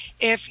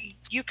 If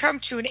you come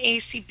to an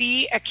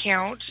ACB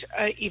account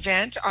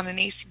event on an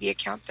ACB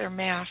account, they're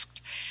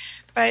masked.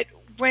 But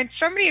when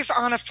somebody is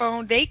on a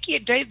phone, they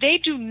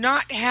do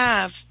not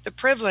have the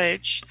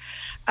privilege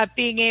of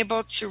being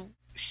able to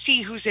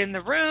see who's in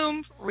the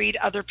room, read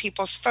other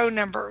people's phone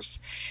numbers.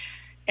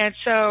 And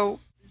so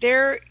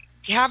they're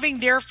having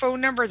their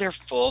phone number, their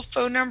full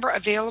phone number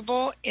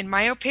available, in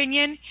my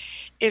opinion,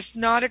 is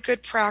not a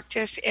good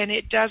practice, and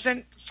it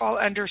doesn't fall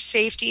under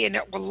safety, and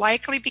it will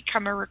likely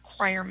become a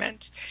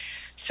requirement.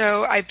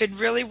 So I've been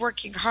really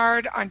working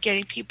hard on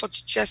getting people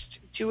to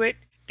just do it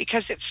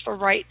because it's the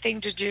right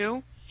thing to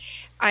do.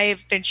 I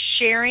have been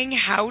sharing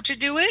how to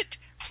do it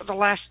for the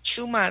last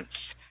 2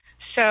 months.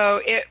 So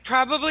it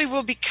probably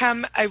will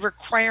become a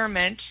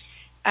requirement.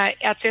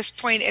 At this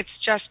point, it's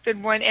just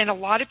been one. And a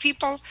lot of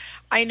people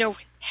I know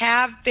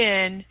have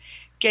been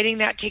getting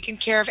that taken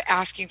care of,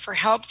 asking for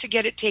help to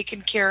get it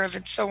taken care of,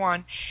 and so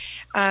on.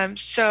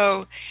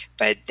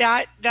 But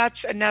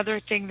that's another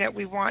thing that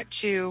we want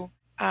to,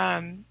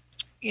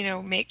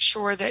 make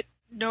sure that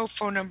no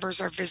phone numbers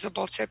are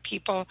visible to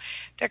people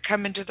that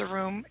come into the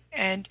room.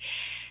 And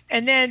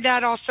then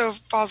that also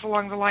falls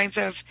along the lines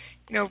of,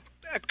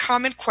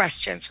 common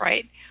questions,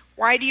 right?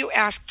 Why do you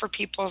ask for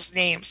people's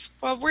names?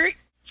 Well,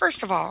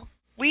 first of all,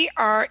 we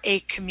are a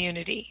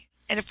community.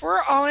 And if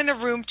we're all in a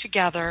room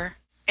together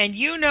and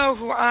you know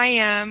who I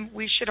am,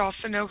 we should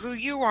also know who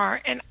you are.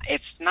 And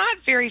it's not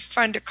very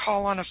fun to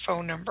call on a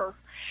phone number.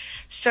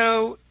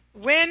 So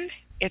when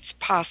it's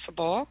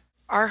possible,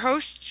 our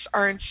hosts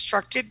are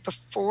instructed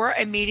before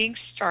a meeting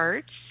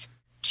starts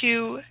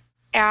to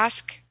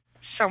ask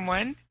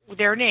someone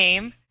their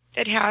name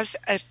that has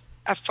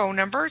a phone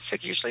number. So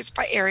usually it's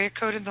by area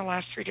code and the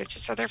last 3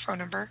 digits of their phone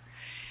number,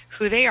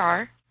 who they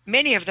are.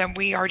 Many of them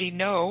we already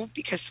know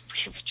because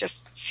we've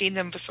just seen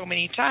them so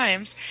many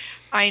times.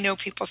 I know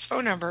people's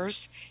phone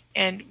numbers,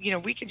 and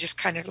we can just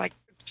kind of like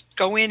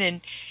go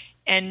in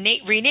and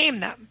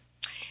rename them.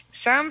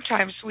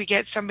 Sometimes we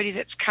get somebody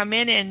that's come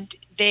in and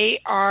they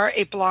are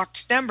a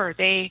blocked number.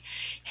 They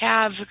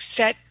have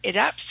set it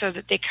up so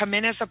that they come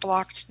in as a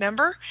blocked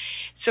number.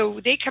 So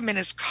they come in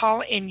as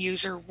call-in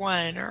user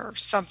 1 or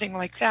something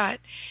like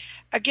that.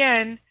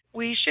 Again,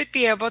 we should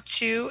be able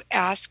to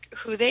ask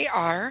who they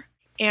are.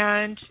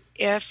 And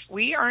if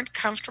we aren't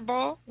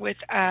comfortable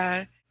with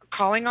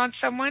calling on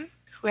someone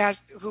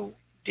who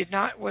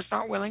was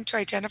not willing to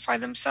identify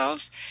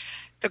themselves,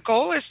 the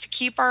goal is to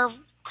keep our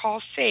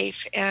calls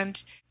safe.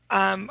 And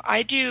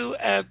I do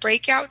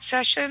breakout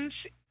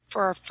sessions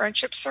for a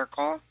friendship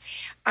circle.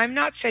 I'm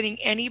not sending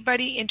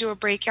anybody into a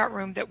breakout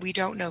room that we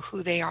don't know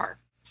who they are.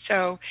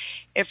 So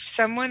if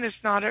someone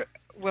is not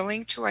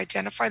willing to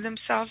identify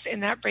themselves in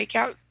that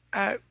breakout,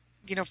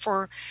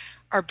 for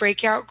our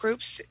breakout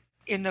groups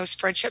in those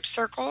friendship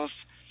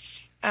circles,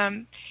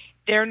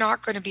 they're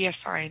not going to be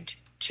assigned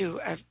to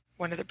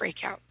one of the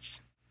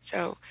breakouts.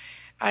 So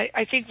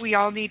I think we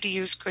all need to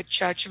use good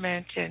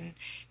judgment and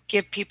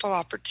give people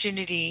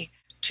opportunity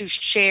to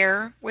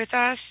share with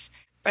us.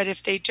 But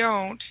if they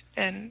don't,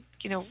 then,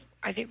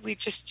 I think we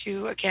just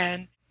do,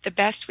 again, the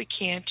best we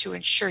can to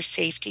ensure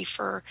safety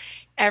for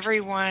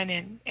everyone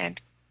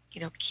and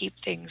keep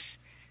things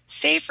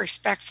safe,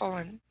 respectful,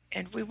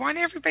 and we want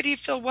everybody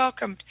to feel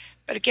welcomed.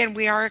 But again,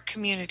 we are a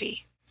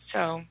community.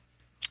 So,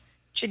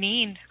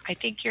 Janine, I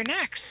think you're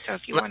next. So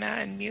if you want to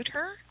unmute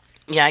her.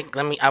 Yeah,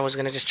 I was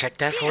going to just check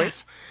that for you.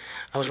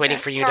 I was waiting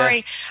for you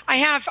to. I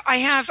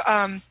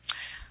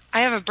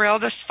have a Braille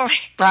display.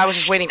 I was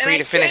just waiting for you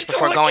to finish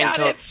before going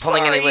to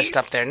pulling any list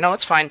up there. No,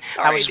 it's fine.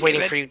 Sorry, I was just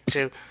waiting for you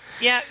to.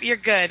 Yeah, you're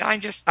good. All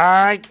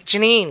right,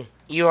 Janine,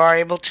 you are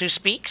able to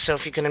speak, so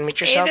if you can unmute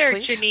yourself,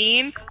 please. Hey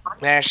there, Janine.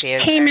 There she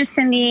is. Hey, Miss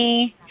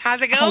Cindy.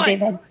 How's it going?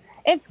 David.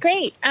 It's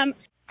great.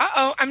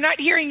 Uh-oh, I'm not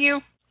hearing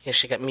you. Yeah,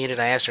 she got muted.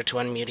 I asked her to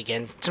unmute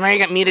again. Tamara, you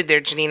got muted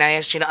there, Janine. I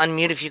asked you to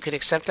unmute if you could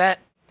accept that.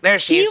 There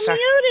she is. You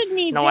muted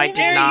me. No, I did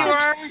There not. you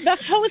are.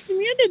 The host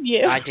muted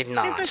you. I did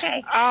not. It's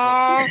okay.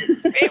 Oh,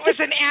 it was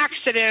an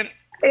accident.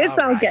 It's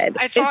all good.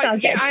 It's all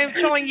good. I'm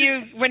telling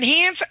you, when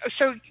hands.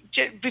 So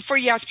before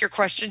you ask your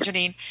question,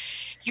 Janine,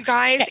 you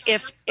guys,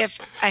 if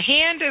a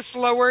hand is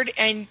lowered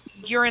and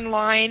you're in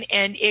line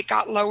and it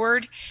got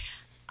lowered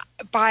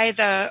by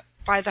the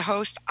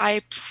host,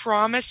 I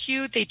promise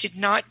you, they did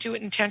not do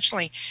it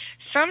intentionally.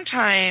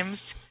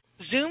 Sometimes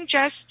Zoom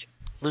just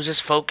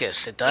loses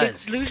focus. It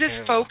does. It loses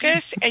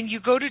focus, and you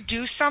go to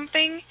do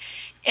something,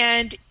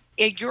 and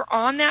you're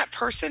on that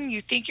person.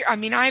 You think you're. I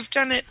mean, I've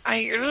done it.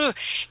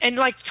 And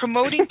like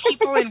promoting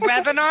people in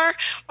webinar,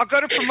 I'll go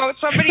to promote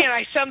somebody, and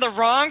I send the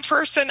wrong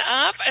person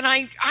up, and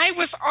I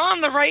was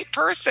on the right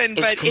person,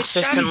 It's but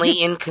consistently it's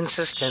just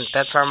inconsistent.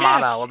 That's our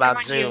motto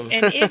about Zoom.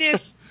 and it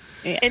is.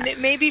 Yeah. And it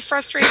may be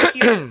frustrating to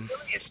you, but it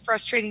really is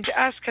frustrating to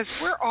us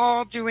because we're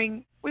all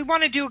we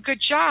want to do a good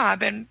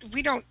job, and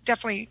we don't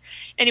definitely.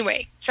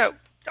 Anyway, so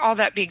all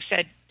that being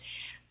said,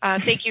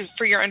 thank you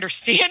for your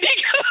understanding.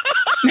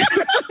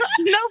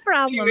 No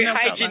problem.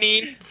 Hi,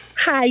 Janine.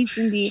 Hi,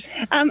 Cindy.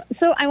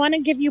 So I want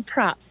to give you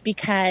props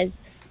because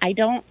I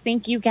don't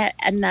think you get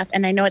enough,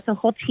 and I know it's a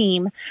whole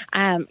team,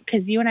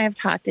 because you and I have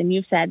talked, and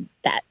you've said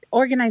that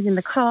organizing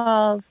the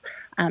calls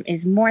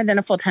is more than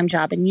a full-time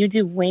job, and you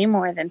do way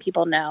more than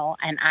people know,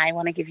 and I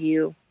want to give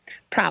you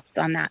props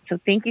on that. So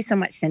thank you so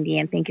much, Cindy,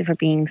 and thank you for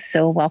being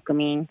so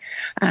welcoming.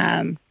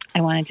 I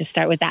wanted to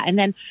start with that. And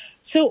then,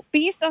 so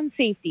based on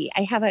safety,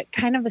 I have a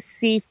kind of a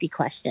safety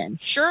question.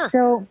 Sure.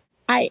 So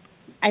I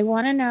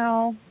want to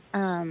know,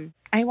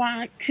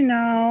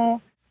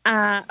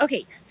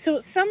 okay, so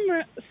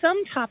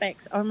some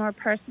topics are more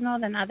personal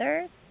than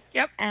others.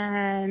 Yep.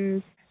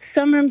 And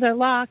some rooms are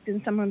locked and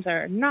some rooms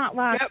are not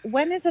locked. Yep.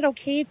 When is it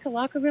okay to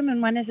lock a room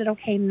and when is it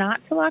okay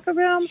not to lock a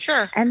room?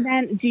 Sure. And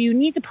then do you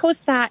need to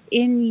post that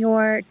in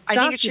your document? I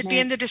think it should be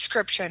in the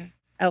description.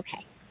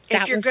 Okay.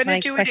 If you're going to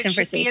do it, it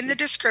should be in the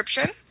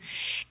description,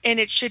 and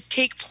it should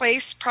take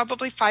place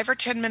probably 5 or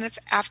 10 minutes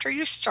after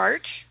you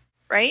start,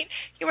 right?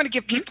 You want to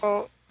give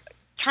people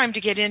time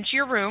to get into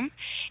your room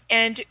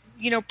and,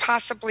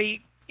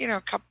 possibly,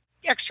 a couple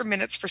extra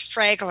minutes for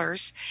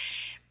stragglers.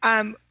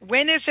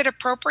 When is it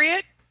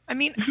appropriate? I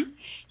mean,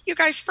 you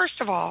guys,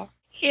 first of all,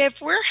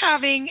 if we're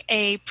having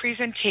a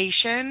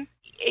presentation,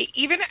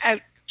 even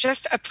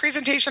just a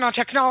presentation on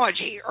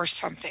technology or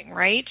something,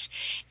 right?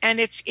 And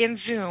it's in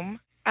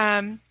Zoom,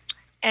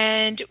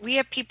 and we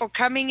have people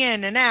coming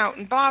in and out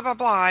and blah, blah,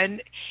 blah.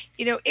 And,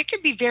 it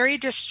can be very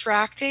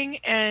distracting.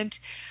 And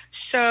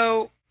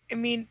so, I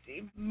mean,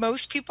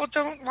 most people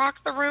don't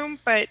lock the room,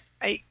 but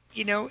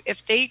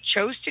if they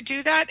chose to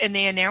do that and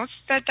they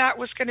announced that that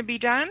was going to be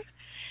done,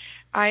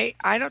 I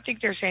don't think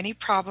there's any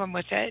problem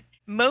with it.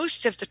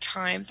 Most of the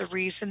time, the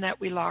reason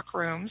that we lock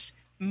rooms,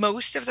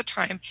 most of the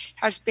time,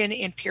 has been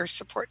in peer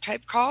support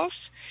type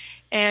calls.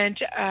 And,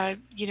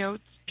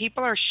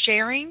 people are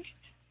sharing,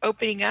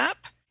 opening up.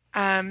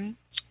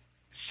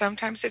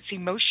 Sometimes it's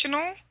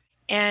emotional,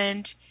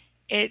 and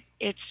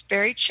it's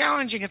very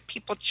challenging if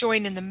people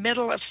join in the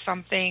middle of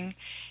something.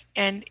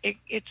 And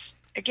it's,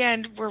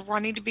 again, we're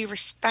wanting to be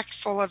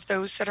respectful of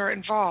those that are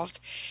involved.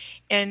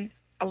 And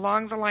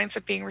along the lines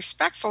of being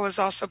respectful is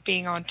also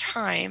being on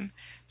time.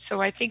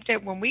 So I think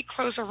that when we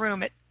close a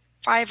room at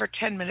 5 or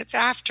 10 minutes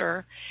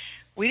after,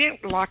 we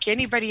didn't lock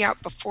anybody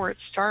out before it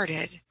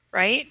started,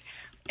 right?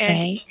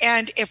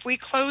 And if we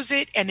close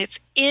it and it's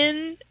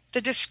in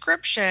the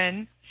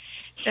description,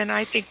 then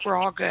I think we're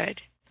all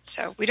good.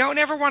 So we don't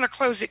ever want to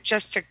close it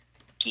just to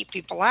keep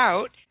people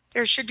out.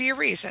 There should be a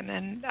reason.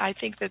 And I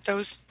think that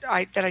those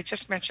that I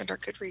just mentioned are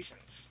good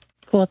reasons.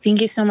 Cool.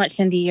 Thank you so much,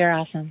 Cindy. You're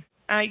awesome.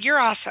 You're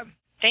awesome.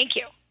 Thank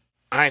you.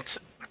 All right.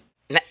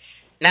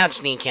 Now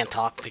Janine can't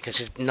talk because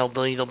she's no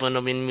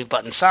mute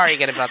button. Sorry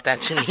again about that,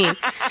 Janine.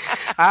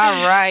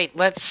 All right.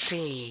 Let's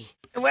see.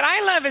 What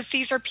I love is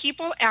these are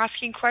people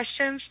asking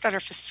questions that are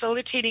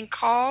facilitating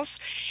calls,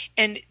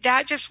 and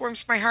that just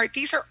warms my heart.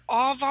 These are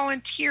all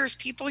volunteers,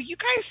 people. You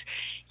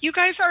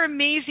guys are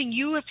amazing.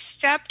 You have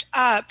stepped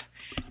up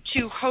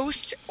to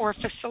host or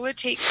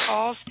facilitate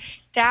calls.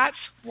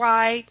 That's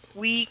why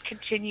we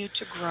continue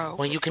to grow.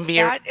 Well, you can be.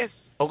 Go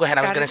ahead.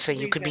 I was going to say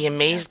you could be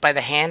amazed by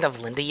the hand of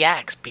Linda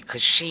Yaks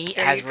because she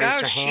has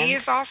raised her hand. She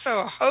is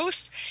also a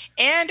host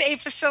and a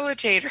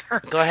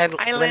facilitator. Go ahead,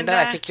 Hi, Linda.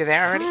 I think you're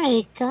there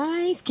already. Hi,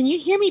 guys. Can you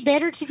hear me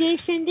better today,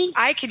 Cindy?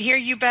 I can hear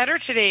you better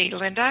today,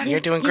 Linda. You're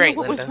doing great,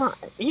 Linda.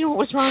 You know what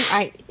was wrong?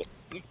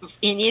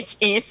 In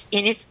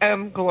its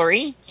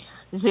glory,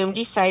 Zoom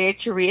decided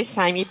to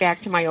reassign me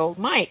back to my old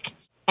mic.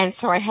 And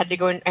so I had to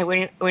go in, I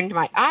went into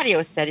my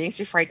audio settings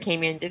before I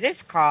came into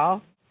this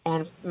call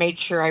and made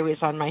sure I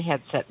was on my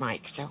headset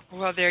mic. So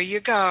well, there you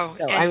go.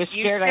 So I was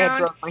scared I had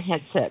broke my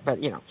headset, but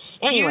anyway.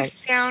 You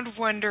sound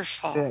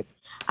wonderful. Good.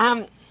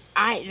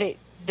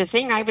 The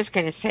thing I was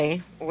going to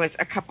say was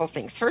a couple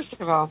things.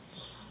 First of all,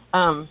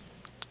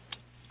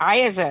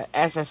 as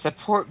a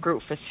support group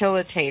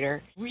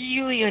facilitator,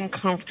 really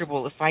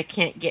uncomfortable if I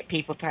can't get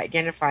people to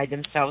identify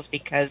themselves,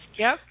 because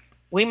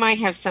we might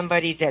have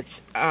somebody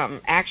that's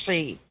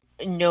actually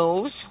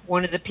knows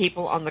one of the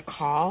people on the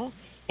call,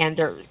 and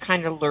they're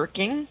kind of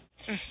lurking.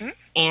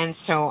 And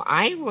so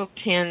I will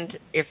tend,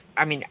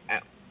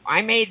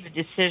 I made the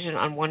decision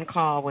on one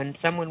call when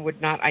someone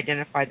would not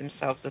identify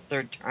themselves a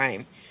third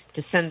time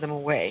to send them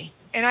away.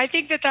 And I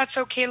think that that's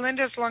okay,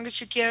 Linda, as long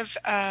as you give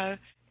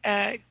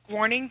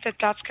warning that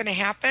that's going to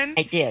happen.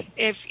 I did.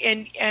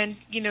 And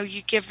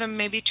you give them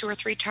maybe 2 or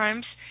 3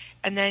 times,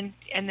 and then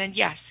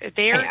yes,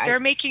 they're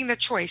making the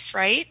choice,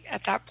 right,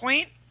 at that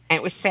point. And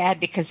it was sad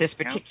because this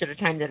particular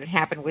time that it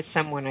happened with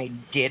someone I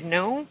did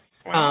know,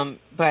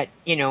 but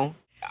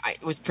I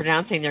was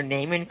pronouncing their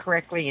name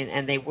incorrectly,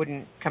 and they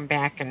wouldn't come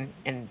back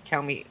and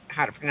tell me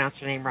how to pronounce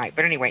their name right.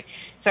 But anyway,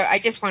 so I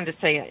just wanted to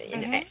say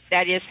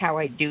that is how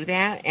I do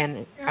that.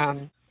 And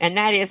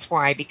that is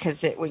why,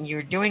 because when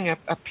you're doing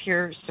a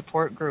peer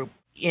support group,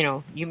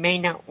 you may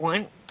not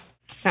want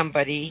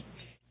somebody.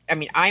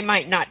 I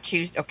might not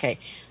choose. Okay.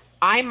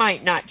 I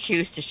might not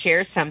choose to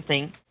share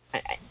something.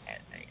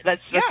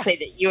 Let's say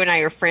that you and I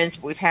are friends,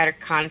 but we've had a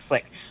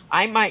conflict.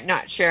 I might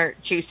not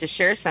choose to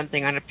share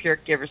something on a peer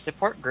giver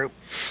support group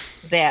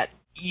that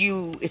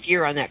if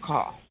you're on that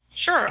call.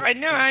 Sure, I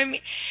know.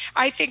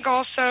 I think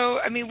also,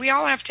 we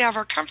all have to have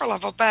our comfort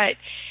level, but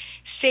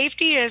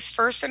safety is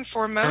first and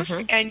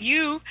foremost, and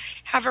you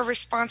have a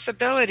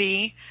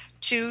responsibility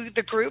to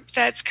the group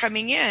that's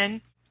coming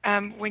in.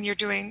 When you're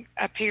doing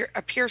a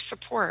peer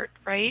support,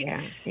 right?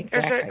 Yeah, exactly.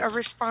 There's a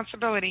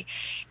responsibility.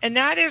 And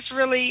that is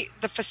really,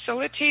 the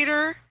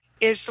facilitator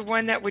is the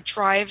one that would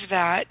drive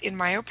that, in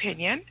my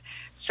opinion.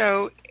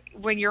 So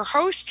when you're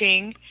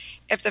hosting,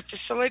 if the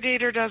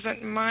facilitator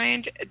doesn't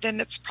mind, then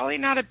it's probably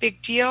not a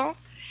big deal.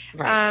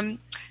 Right.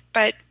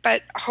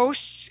 But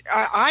hosts,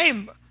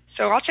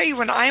 so I'll tell you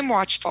when I'm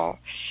watchful,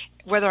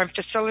 whether I'm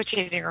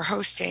facilitating or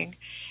hosting,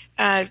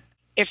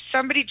 if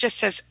somebody just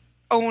says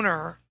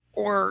owner,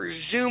 or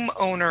Zoom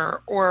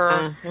owner, or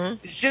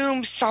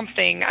Zoom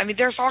something.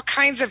 There's all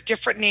kinds of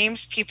different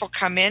names people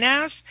come in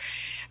as.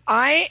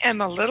 I am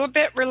a little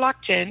bit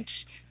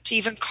reluctant to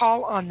even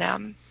call on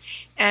them.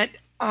 And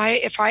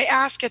if I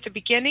ask at the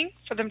beginning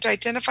for them to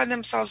identify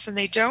themselves and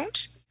they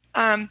don't,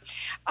 I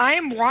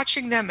am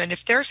watching them. And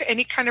if there's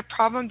any kind of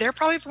problem, they're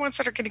probably the ones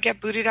that are going to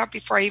get booted out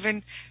before I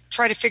even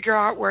try to figure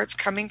out where it's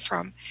coming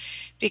from.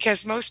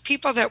 Because most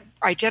people that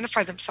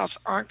identify themselves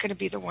aren't going to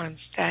be the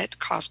ones that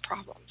cause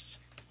problems.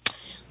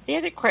 The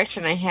other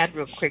question I had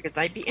real quick is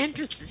I'd be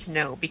interested to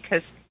know,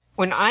 because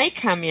when I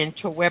come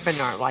into a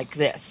webinar like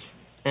this,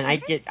 and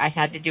I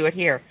had to do it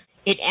here,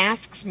 it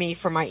asks me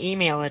for my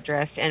email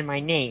address and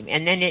my name,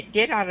 and then it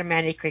did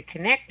automatically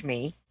connect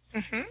me.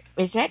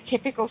 Is that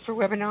typical for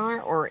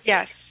webinar, or?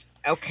 Yes.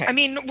 Okay.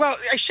 Well,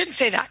 I shouldn't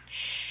say that.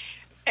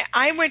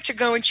 I went to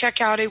go and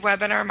check out a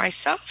webinar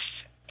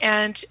myself,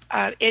 and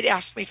it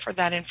asked me for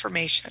that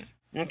information.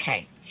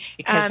 Okay.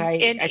 Because I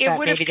thought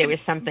maybe there was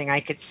something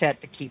I could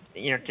set to keep,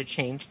 to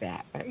change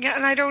that. But. Yeah,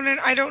 and I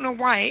don't know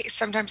why.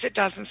 Sometimes it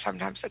does, and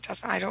sometimes it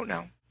doesn't. I don't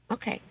know.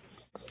 Okay.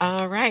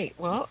 All right.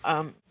 Well,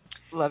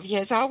 love you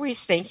as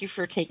always. Thank you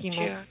for taking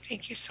my time.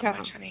 Thank you so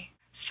much, honey.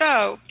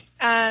 So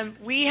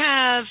we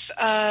have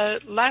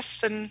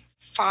less than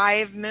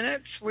 5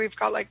 minutes. We've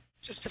got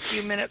just a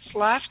few minutes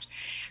left.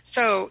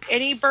 So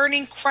any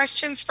burning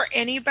questions for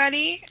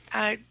anybody?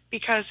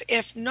 Because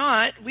if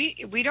not,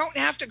 we don't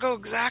have to go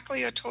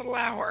exactly a total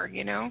hour,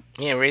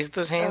 Yeah, raise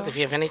those hands if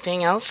you have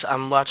anything else.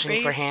 I'm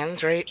watching for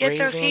hands, right? Get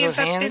those hands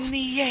up in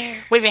the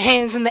air. Wave your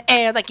hands in the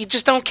air like you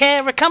just don't care.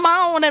 Come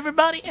on,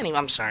 everybody. Anyway,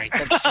 I'm sorry.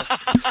 That's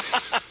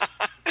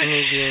just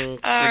me being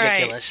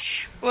ridiculous.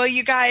 Right. Well,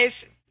 you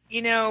guys,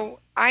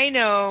 I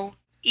know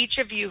each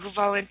of you who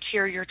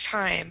volunteer your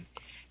time,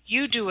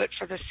 you do it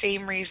for the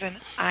same reason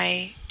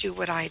I do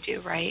what I do,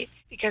 right?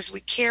 Because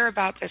we care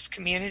about this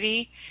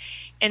community.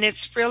 And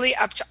it's really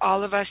up to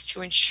all of us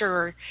to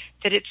ensure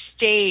that it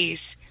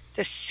stays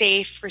the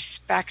safe,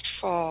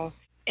 respectful,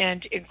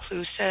 and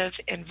inclusive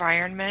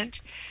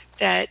environment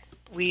that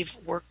we've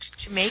worked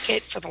to make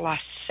it for the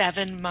last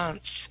 7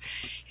 months.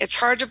 It's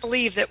hard to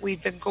believe that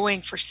we've been going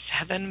for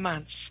 7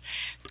 months,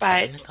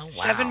 but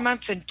 7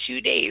 months and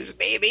 2 days,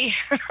 baby.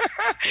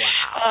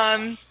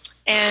 Wow.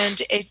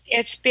 And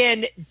it's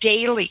been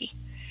daily.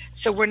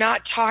 So we're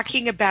not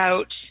talking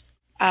about,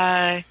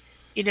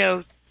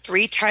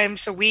 3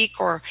 times a week,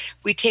 or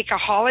we take a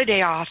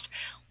holiday off.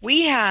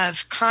 We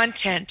have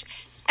content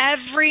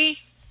every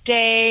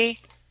day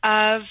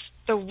of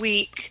the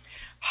week,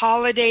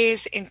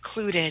 holidays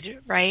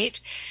included, right?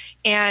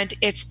 And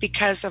it's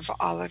because of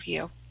all of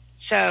you.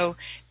 So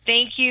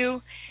thank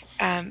you.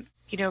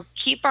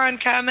 Keep on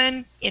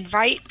coming,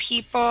 invite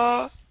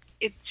people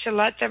to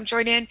let them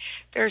join in.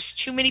 There's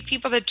too many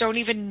people that don't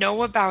even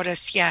know about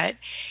us yet.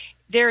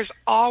 There's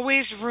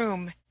always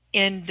room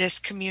in this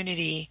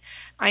community.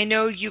 I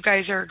know you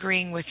guys are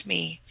agreeing with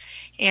me.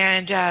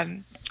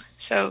 And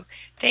so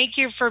thank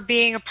you for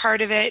being a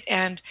part of it.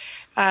 And,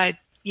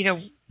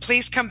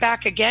 please come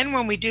back again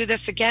when we do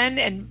this again,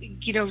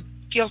 and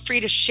feel free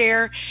to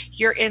share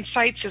your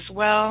insights as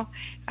well.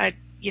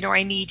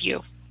 I need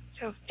you.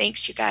 So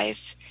thanks, you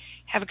guys.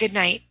 Have a good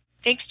night.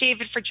 Thanks,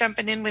 David, for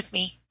jumping in with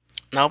me.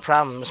 No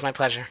problem. It was my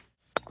pleasure.